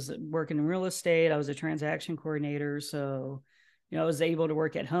time, I was working in real estate. I was a transaction coordinator. So, I was able to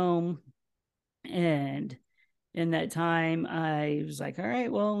work at home. And in that time, I was like, all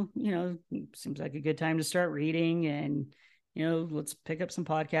right, well, seems like a good time to start reading. And, let's pick up some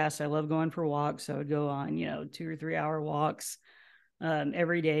podcasts. I love going for walks. So I would go on, 2 or 3 hour walks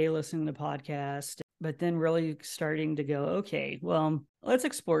every day, listening to podcasts. But then really starting to go, okay, well, let's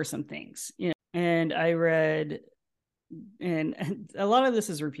explore some things. And I read, and a lot of this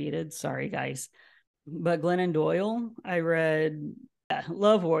is repeated. Sorry, guys. But Glennon Doyle, I read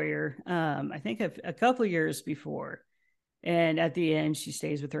Love Warrior, I think a couple of years before. And at the end, she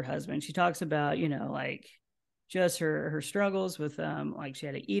stays with her husband. She talks about, like just her struggles with, like she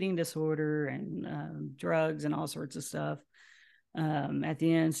had an eating disorder and drugs and all sorts of stuff. At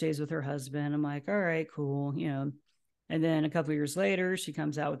the end, stays with her husband. I'm like, all right, cool. And then a couple of years later, she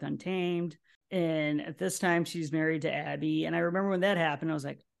comes out with Untamed. And at this time, she's married to Abby. And I remember when that happened, I was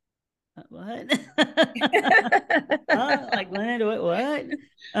like, what? Like Leonard, what?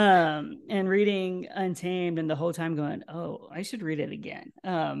 And reading Untamed and the whole time going, oh, I should read it again.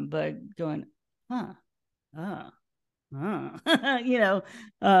 But going, huh, and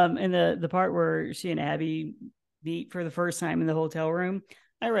and the part where she and Abby meet for the first time in the hotel room,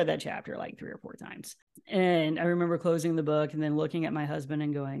 I read that chapter like 3 or 4 times. And I remember closing the book and then looking at my husband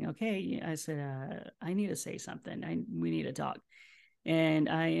and going, okay, I said, I need to say something. We need to talk. And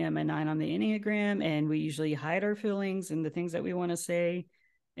I am a 9 on the Enneagram, and we usually hide our feelings and the things that we want to say.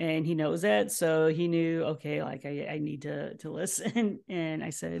 And he knows that. So he knew, okay, like I need to listen. And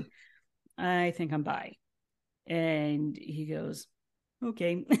I said, I think I'm bi. And he goes,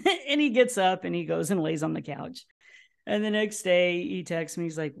 okay. And he gets up and he goes and lays on the couch. And the next day he texts me,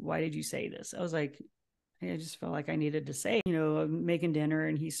 he's like, why did you say this? I was like, I just felt like I needed to say, I'm making dinner,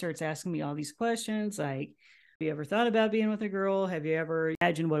 and he starts asking me all these questions like, have you ever thought about being with a girl? Have you ever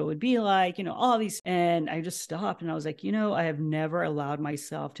imagined what it would be like? All these. And I just stopped and I was like, I have never allowed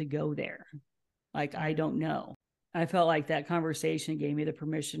myself to go there. Like, I don't know. I felt like that conversation gave me the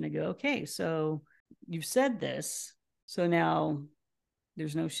permission to go, okay, so you've said this. So now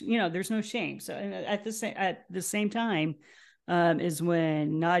there's no, there's no shame. So at the same time is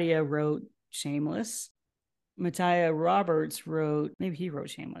when Nadia wrote Shameless. Mattia Roberts wrote, maybe he wrote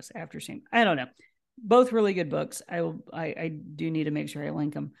Shameless after Shame. I don't know. Both really good books. I do need to make sure I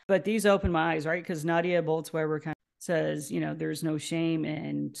link them. But these open my eyes, right? Because Nadia Bolz-Weber kind of says, there's no shame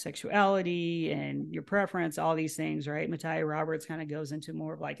in sexuality and your preference, all these things, right? Mattia Roberts kind of goes into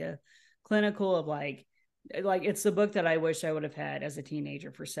more of like a clinical of like it's the book that I wish I would have had as a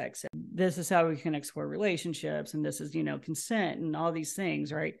teenager for sex. This is how we can explore relationships, and this is, consent and all these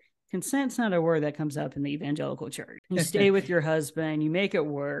things, right? Consent's not a word that comes up in the evangelical church. You stay with your husband, you make it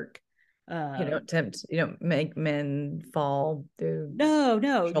work. You don't make men fall through. No,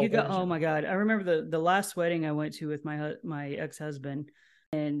 you go, oh my God. I remember the last wedding I went to with my ex-husband,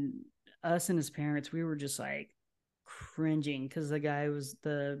 and us and his parents, we were just like cringing because the guy was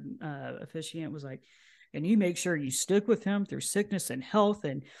the officiant was like, and you make sure you stick with him through sickness and health.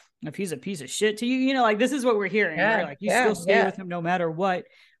 And if he's a piece of shit to you, like this is what we're hearing, right? Like you still stay with him no matter what.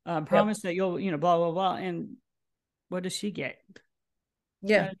 Promise that you'll, blah, blah, blah. And what does she get?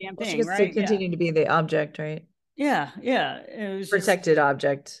 Yeah. Damn Well, thing, she gets right? to continue to be the object, right? Yeah. It was protected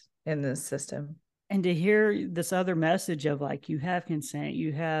object in this system. And to hear this other message of like, you have consent,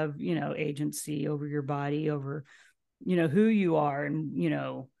 you have, agency over your body, over, who you are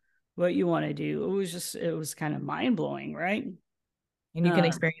and, what you want to do. It was kind of mind blowing, right? And you can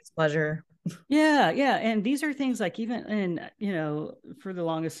experience pleasure. Yeah, yeah. And these are things like even, and for the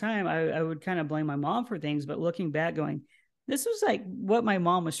longest time, I would kind of blame my mom for things, but looking back, going, this was like what my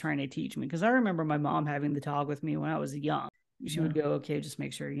mom was trying to teach me. Because I remember my mom having the talk with me when I was young. She would go, okay, just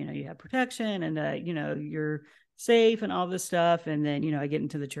make sure, you have protection and that, you're safe and all this stuff. And then, I get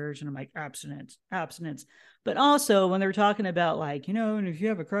into the church and I'm like, abstinence, abstinence. But also when they're talking about like, and if you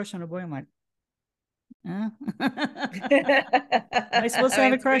have a crush on a boy, I'm like, am I supposed to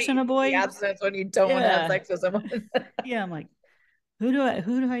have a crush on a boy? Abstinence when you don't want to have Yeah. sex with someone. Yeah. I'm like, who do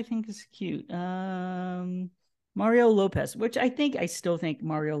I think is cute? Mario Lopez, which I still think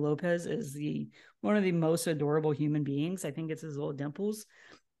Mario Lopez is the one of the most adorable human beings. I think it's his little dimples.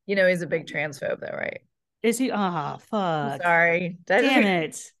 He's a big transphobe though, right? Is he? Ah, fuck. Sorry. Damn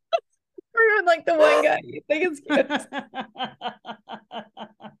it. Ruin like the one guy you think is cute.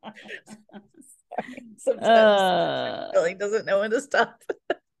 Sometimes really doesn't know when to stop.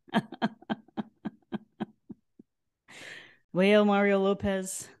 Well, Mario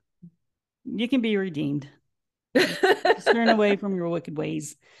Lopez, you can be redeemed. Just turn away from your wicked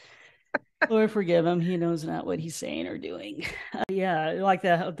ways. Lord forgive him. He knows not what he's saying or doing. Yeah, like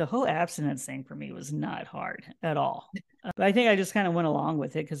the whole abstinence thing for me was not hard at all. But I think I just kind of went along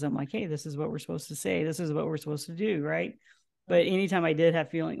with it because I'm like, hey, this is what we're supposed to say. This is what we're supposed to do, right? But anytime I did have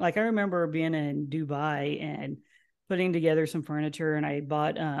feeling, like I remember being in Dubai and putting together some furniture, and I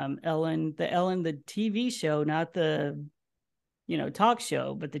bought Ellen, the TV show, not the talk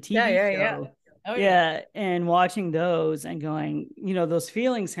show, but the TV show. Yeah. Oh, yeah. And watching those and going, those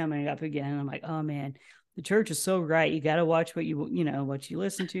feelings coming up again. I'm like, oh man, the church is so right. You got to watch what what you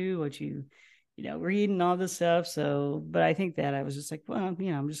listen to, what you read and all this stuff. So, but I think that I was just like, well,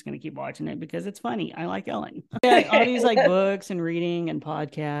 I'm just going to keep watching it because it's funny. I like Ellen. Yeah, all these like books and reading and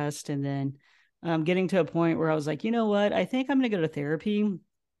podcast. And then getting to a point where I was like, you know what? I think I'm going to go to therapy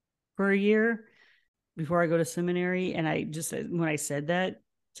for a year before I go to seminary. And I just, when I said that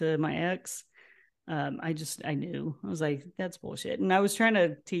to my ex, I knew. I was like, that's bullshit. And I was trying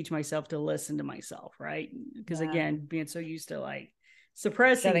to teach myself to listen to myself, right? Because again, being so used to like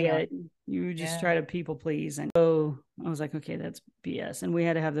suppressing it, you just try to people please. And so I was like, okay, that's BS. And we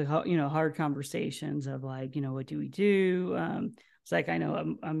had to have the hard conversations of like, what do we do? It's like, I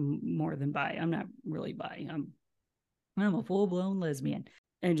know I'm more than bi. I'm not really bi. I'm a full-blown lesbian.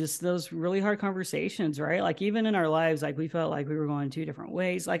 And just those really hard conversations, right? Like even in our lives, like we felt like we were going two different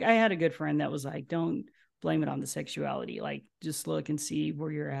ways. Like I had a good friend that was like, don't blame it on the sexuality. Like just look and see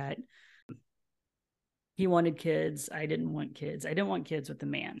where you're at. He wanted kids. I didn't want kids. I didn't want kids with the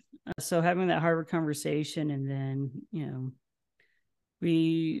man. So having that Harvard conversation, and then,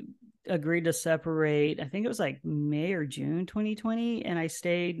 we agreed to separate. I think it was like May or June 2020. And I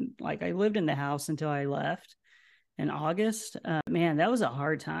stayed, like I lived in the house until I left in August. Man, that was a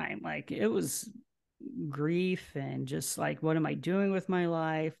hard time. Like it was grief and just like, what am I doing with my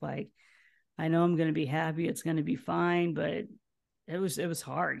life? Like, I know I'm going to be happy. It's going to be fine, but it was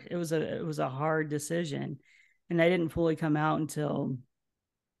hard. It was a hard decision. And I didn't fully come out until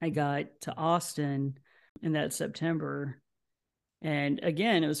I got to Austin in that September. And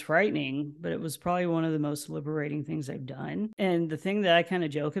again, it was frightening, but it was probably one of the most liberating things I've done. And the thing that I kind of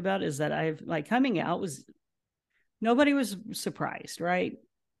joke about is that I've like coming out was nobody was surprised, right?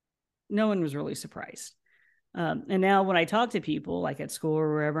 No one was really surprised. And now when I talk to people like at school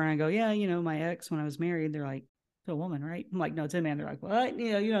or wherever, and I go, yeah, my ex, when I was married, they're like, it's a woman, right? I'm like, no, it's a man. They're like, what?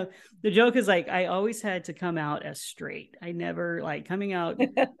 The joke is like, I always had to come out as straight. I never like coming out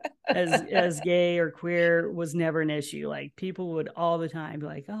as gay or queer was never an issue. Like people would all the time be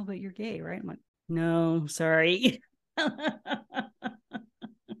like, oh, but you're gay, right? I'm like, no, sorry.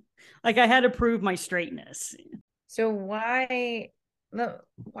 Like I had to prove my straightness. So why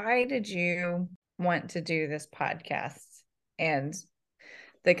did you want to do this podcast? And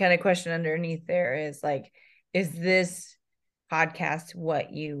the kind of question underneath there is like, is this podcast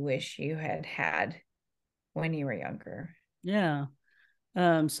what you wish you had had when you were younger? Yeah.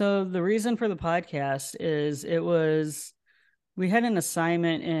 So the reason for the podcast is we had an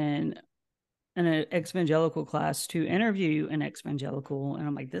assignment in an Exvangelical class to interview an Exvangelical. And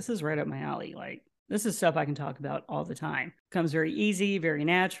I'm like, this is right up my alley. Like, this is stuff I can talk about all the time. Comes very easy, very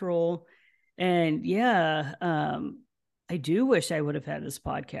natural. And yeah, I do wish I would have had this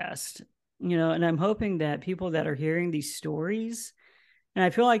podcast, and I'm hoping that people that are hearing these stories, and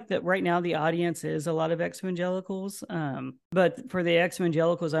I feel like that right now the audience is a lot of ex-evangelicals. But for the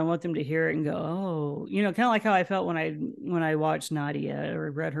ex-evangelicals, I want them to hear it and go, oh, kind of like how I felt when I watched Nadia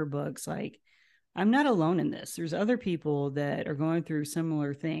or read her books. Like, I'm not alone in this. There's other people that are going through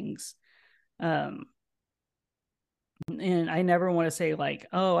similar things. And I never want to say like,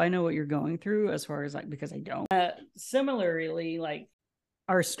 oh, I know what you're going through, as far as like, because I don't. Similarly, like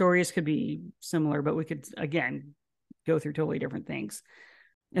our stories could be similar, but we could, again, go through totally different things.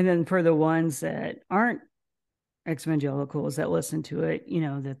 And then for the ones that aren't evangelicals that listen to it,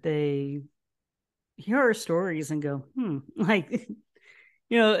 that they hear our stories and go, like,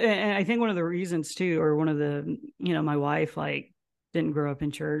 and I think one of the reasons too, or one of the, my wife like didn't grow up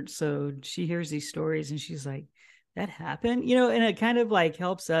in church. So she hears these stories and she's like, that happened, and it kind of like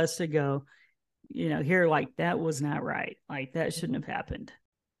helps us to go, here, like that was not right. Like that shouldn't have happened.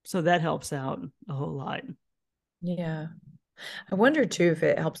 So that helps out a whole lot. Yeah. I wonder too if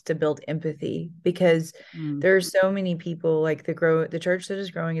it helps to build empathy, because Mm. there are so many people, like the church that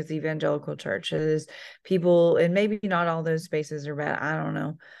is growing is the evangelical church. It is people, and maybe not all those spaces are bad. I don't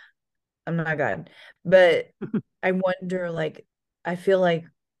know. I'm not God. But I wonder, like, I feel like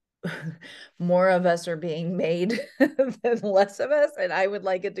more of us are being made than less of us, and I would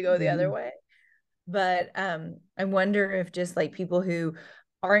like it to go the other Mm-hmm. way. But I wonder if just like people who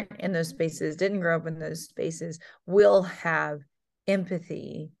aren't in those spaces, didn't grow up in those spaces, will have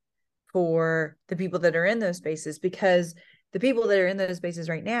empathy for the people that are in those spaces, because the people that are in those spaces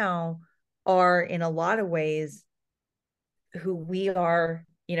right now are in a lot of ways who we are.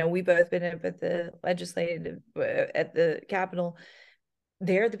 We both been up at the legislative, at the Capitol.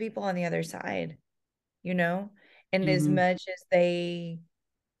 They're the people on the other side, you know, and as Mm-hmm. much as they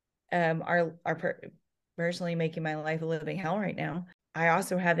are personally making my life a living hell right now, I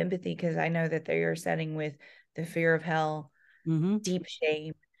also have empathy because I know that they are setting with the fear of hell, Mm-hmm. deep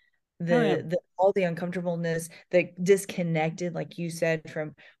shame, Oh yeah. the all the uncomfortableness, the disconnected, like you said,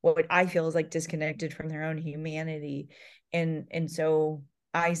 from what I feel is like disconnected from their own humanity. And so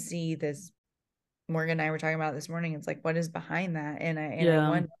I see this. Morgan and I were talking about this morning. It's like, what is behind that? And I Yeah.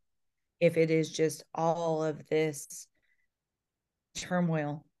 wonder if it is just all of this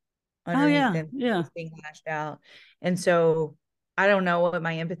turmoil Oh underneath yeah. them Yeah. that's being lashed out. And so I don't know what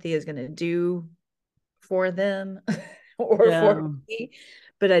my empathy is going to do for them or for Yeah. me,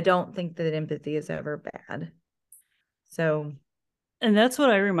 but I don't think that empathy is ever bad. So, And that's what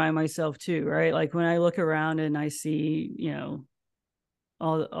I remind myself too, right? Like when I look around and I see,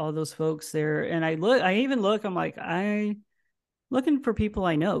 all those folks there, and I even look, I'm like, I looking for people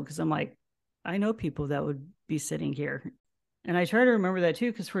I know, because I'm like, I know people that would be sitting here. And I try to remember that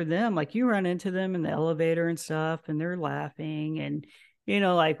too, because for them, like you run into them in the elevator and stuff, and they're laughing. And,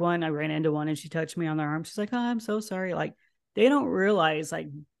 like one, I ran into one and she touched me on the arm. She's like, oh, I'm so sorry. Like they don't realize like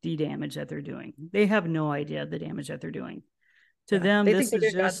the damage that they're doing. They have no idea the damage that they're doing. To yeah, them, they think this they're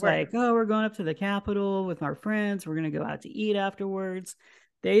is doing God's just work. like, oh, we're going up to the Capitol with our friends. We're going to go out to eat afterwards.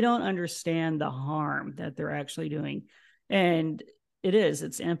 They don't understand the harm that they're actually doing. And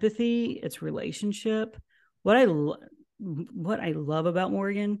it's empathy, it's relationship. What I love about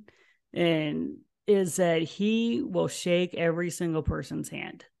Morgan and is that he will shake every single person's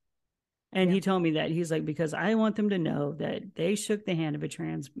hand. And Yeah. he told me that he's like, because I want them to know that they shook the hand of a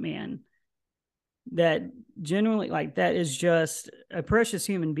trans man, that genuinely, like, that is just a precious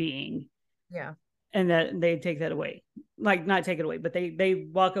human being, Yeah. and that they take that away, like not take it away, but they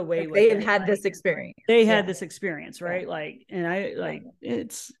walk away Like with they've it, had like this experience. they had Yeah. this experience, Yeah. right? Like, and I Yeah. like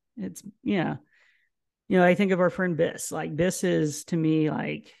it's yeah. I think of our friend Biss. Like Biss is to me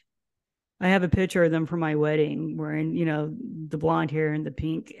like, I have a picture of them from my wedding wearing, the blonde hair and the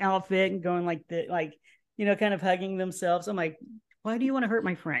pink outfit and going like the, like, kind of hugging themselves. I'm like, why do you want to hurt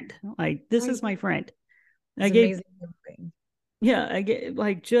my friend? Like, this I is my know. friend. I It's gave, amazing. Thing. yeah, I get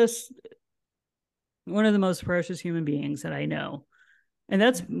like just one of the most precious human beings that I know. And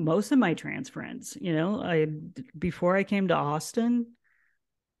that's Yeah. most of my trans friends. Before I came to Austin,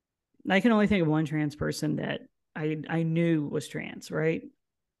 I can only think of one trans person that I knew was trans, right?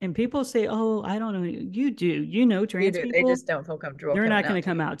 And people say, "Oh, I don't know." You do, You trans do. They people. just don't feel comfortable They're coming not going out to to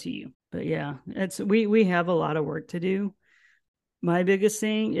come you. out to you. But yeah, it's we have a lot of work to do. My biggest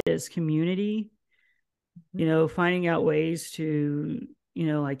thing is community. Finding out ways to,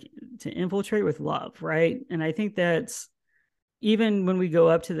 like to infiltrate with love, right? And I think that's even when we go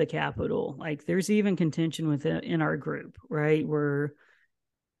up to the Capitol, like there's even contention within in our group, right? Where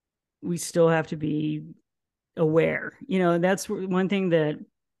we still have to be aware. That's one thing that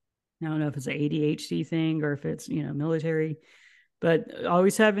I don't know if it's an ADHD thing or if it's, military, but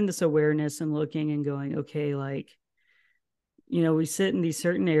always having this awareness and looking and going, okay, like, we sit in these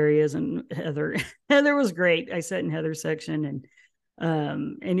certain areas, and Heather was great. I sat in Heather's section,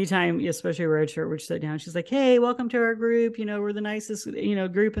 and anytime, especially red shirt, would sit down, she's like, hey, welcome to our group, we're the nicest,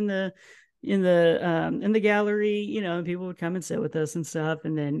 group in the gallery, and people would come and sit with us and stuff.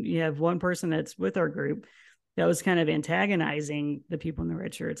 And then you have one person that's with our group that was kind of antagonizing the people in the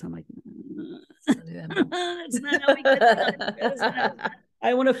red shirts. I'm like, that's not how we get them.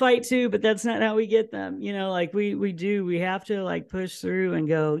 I want to fight too, but that's not how we get them. Like we have to like push through and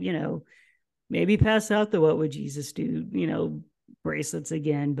go, maybe pass out the what would Jesus do, bracelets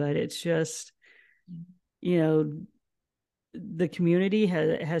again. But it's just, the community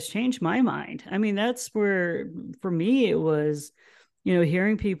has changed my mind. I mean, that's where, for me, it was,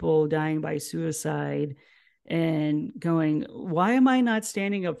 hearing people dying by suicide and going, why am I not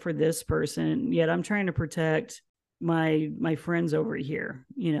standing up for this person? Yet I'm trying to protect my friends over here,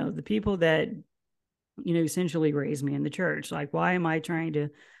 the people that, essentially raised me in the church. Like, why am I trying to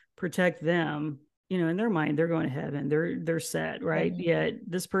protect them? In their mind, they're going to heaven. They're set, right? Mm-hmm. Yet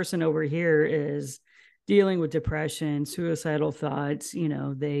this person over here is dealing with depression, suicidal thoughts.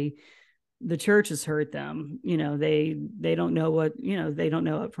 The church has hurt them. They don't know what, they don't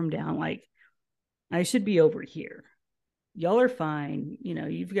know up from down. Like, I should be over here. Y'all are fine.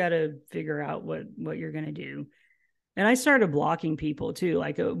 You've got to figure out what you're going to do. And I started blocking people too.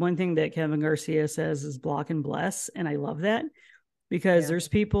 Like, one thing that Kevin Garcia says is block and bless. And I love that, because there's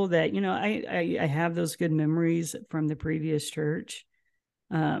people that, I have those good memories from the previous church.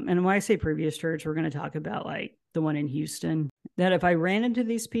 And when I say previous church, we're going to talk about like the one in Houston, that if I ran into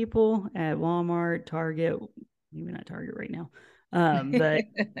these people at Walmart, Target, maybe not Target right now, but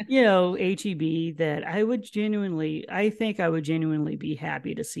HEB, that I would genuinely be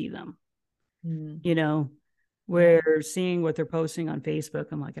happy to see them. Where seeing what they're posting on Facebook,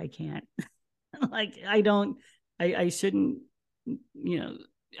 I'm like, I can't. Like, I shouldn't,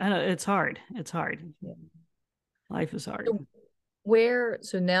 I know it's hard. Yeah. Life is hard.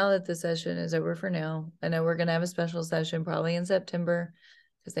 So now that the session is over for now, I know we're going to have a special session probably in September,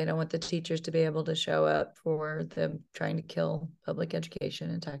 because they don't want the teachers to be able to show up for them trying to kill public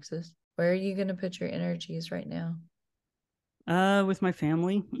education in Texas. Where are you going to put your energies right now? With my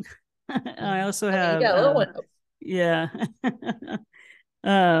family. I also have, yeah.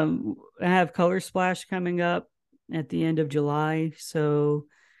 I have Color Splash coming up at the end of July. So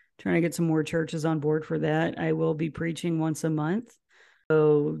trying to get some more churches on board for that. I will be preaching once a month.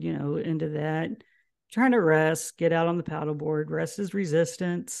 So, into that, trying to rest, get out on the paddleboard. Rest is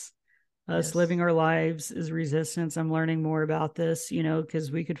resistance. Us living our lives is resistance. I'm learning more about this,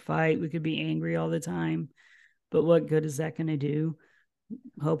 because we could fight, we could be angry all the time, but what good is that going to do?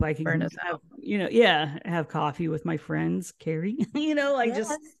 Hope I can have coffee with my friends, Carrie,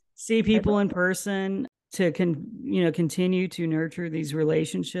 just see people in person, to continue to nurture these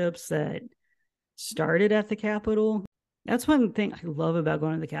relationships that started at the Capitol. That's one thing I love about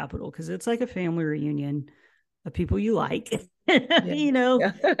going to the Capitol, because it's like a family reunion of people you like. Chosen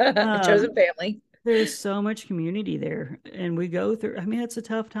family. There's so much community there, and we go through, it's a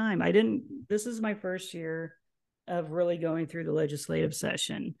tough time. This is my first year of really going through the legislative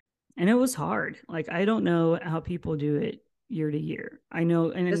session, and it was hard. Like, I don't know how people do it year to year. I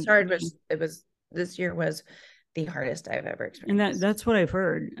know, and this year was the hardest I've ever experienced. And that's what I've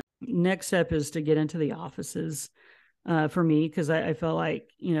heard. Next step is to get into the offices for me, because I felt like,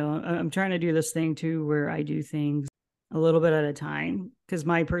 I'm trying to do this thing too, where I do things a little bit at a time, because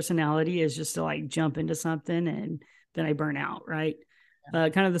my personality is just to like jump into something and then I burn out, right?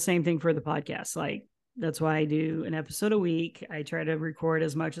 Kind of the same thing for the podcast. Like, that's why I do an episode a week. I try to record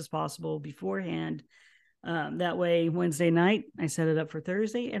as much as possible beforehand. That way, Wednesday night, I set it up for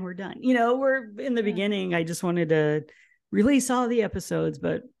Thursday and we're done. We're in the beginning. I just wanted to release all the episodes,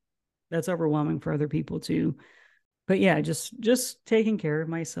 but that's overwhelming for other people too. But yeah, just taking care of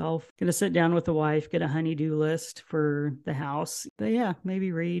myself. Gonna sit down with the wife, get a honey-do list for the house. But yeah,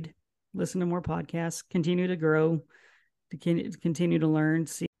 maybe read, listen to more podcasts, continue to grow, to continue to learn,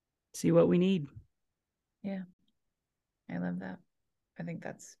 see what we need. Yeah, I love that. I think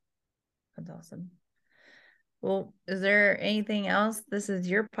that's awesome. Well, is there anything else? This is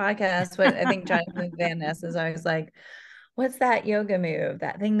your podcast. But I think Jonathan Van Ness is always like, what's that yoga move?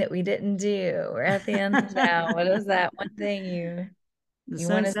 That thing that we didn't do? We're at the end now. What is that one thing you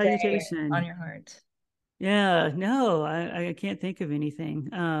want to say on your heart? Yeah, no, I can't think of anything.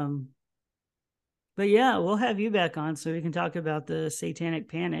 But yeah, we'll have you back on so we can talk about the satanic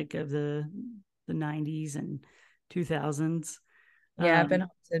panic of the 90s and 2000s. Yeah, I've been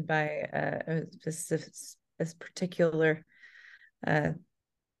haunted by this particular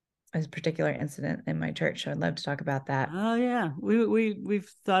incident in my church. So I'd love to talk about that. Oh yeah, we've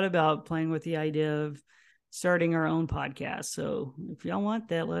thought about playing with the idea of starting our own podcast. So if y'all want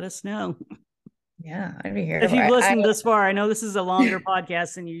that, let us know. Yeah, I'd be here. If you've listened this far, I know this is a longer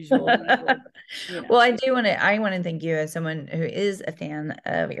podcast than usual. Well, I want to thank you as someone who is a fan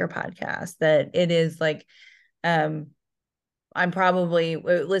of your podcast, that it is like I'm probably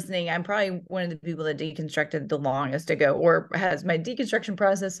listening. I'm probably one of the people that deconstructed the longest ago, or has my deconstruction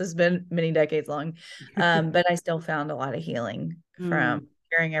process has been many decades long. But I still found a lot of healing from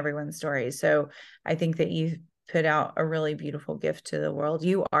hearing everyone's stories. So I think that you've put out a really beautiful gift to the world.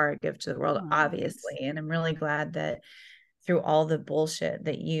 You are a gift to the world, obviously. And I'm really glad that through all the bullshit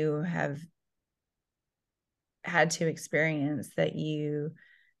that you have had to experience,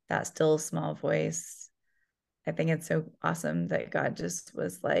 that still small voice. I think it's so awesome that God just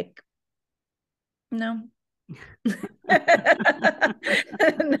was like, no.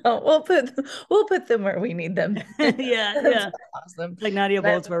 No, we'll put them where we need them. Yeah. Awesome. Like Nadia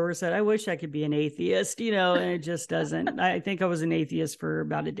Bolz-Weber said, I wish I could be an atheist, and it just doesn't. I think I was an atheist for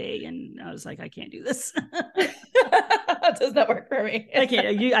about a day, and I was like, I can't do this. It does not work for me. I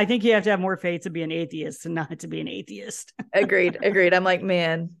can't. I think you have to have more faith to be an atheist and not to be an atheist. Agreed. I'm like,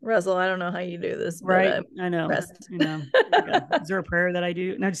 man, Russell, I don't know how you do this, right? I know. Is there a prayer that I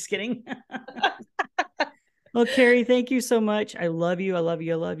do? No, just kidding. Well, Carrie, thank you so much. I love you. I love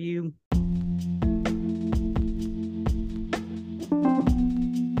you. I love you.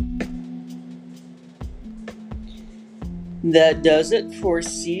 That does it for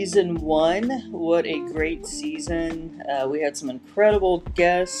season 1. What a great season. We had some incredible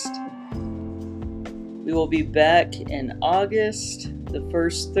guests. We will be back in August, the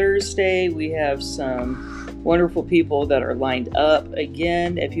first Thursday. We have some wonderful people that are lined up.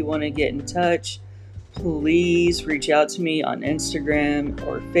 Again, if you want to get in touch, please reach out to me on Instagram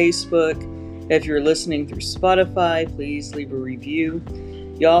or Facebook. If you're listening through Spotify, please leave a review.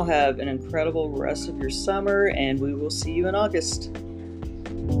 Y'all have an incredible rest of your summer, and we will see you in August.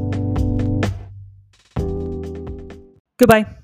 Goodbye.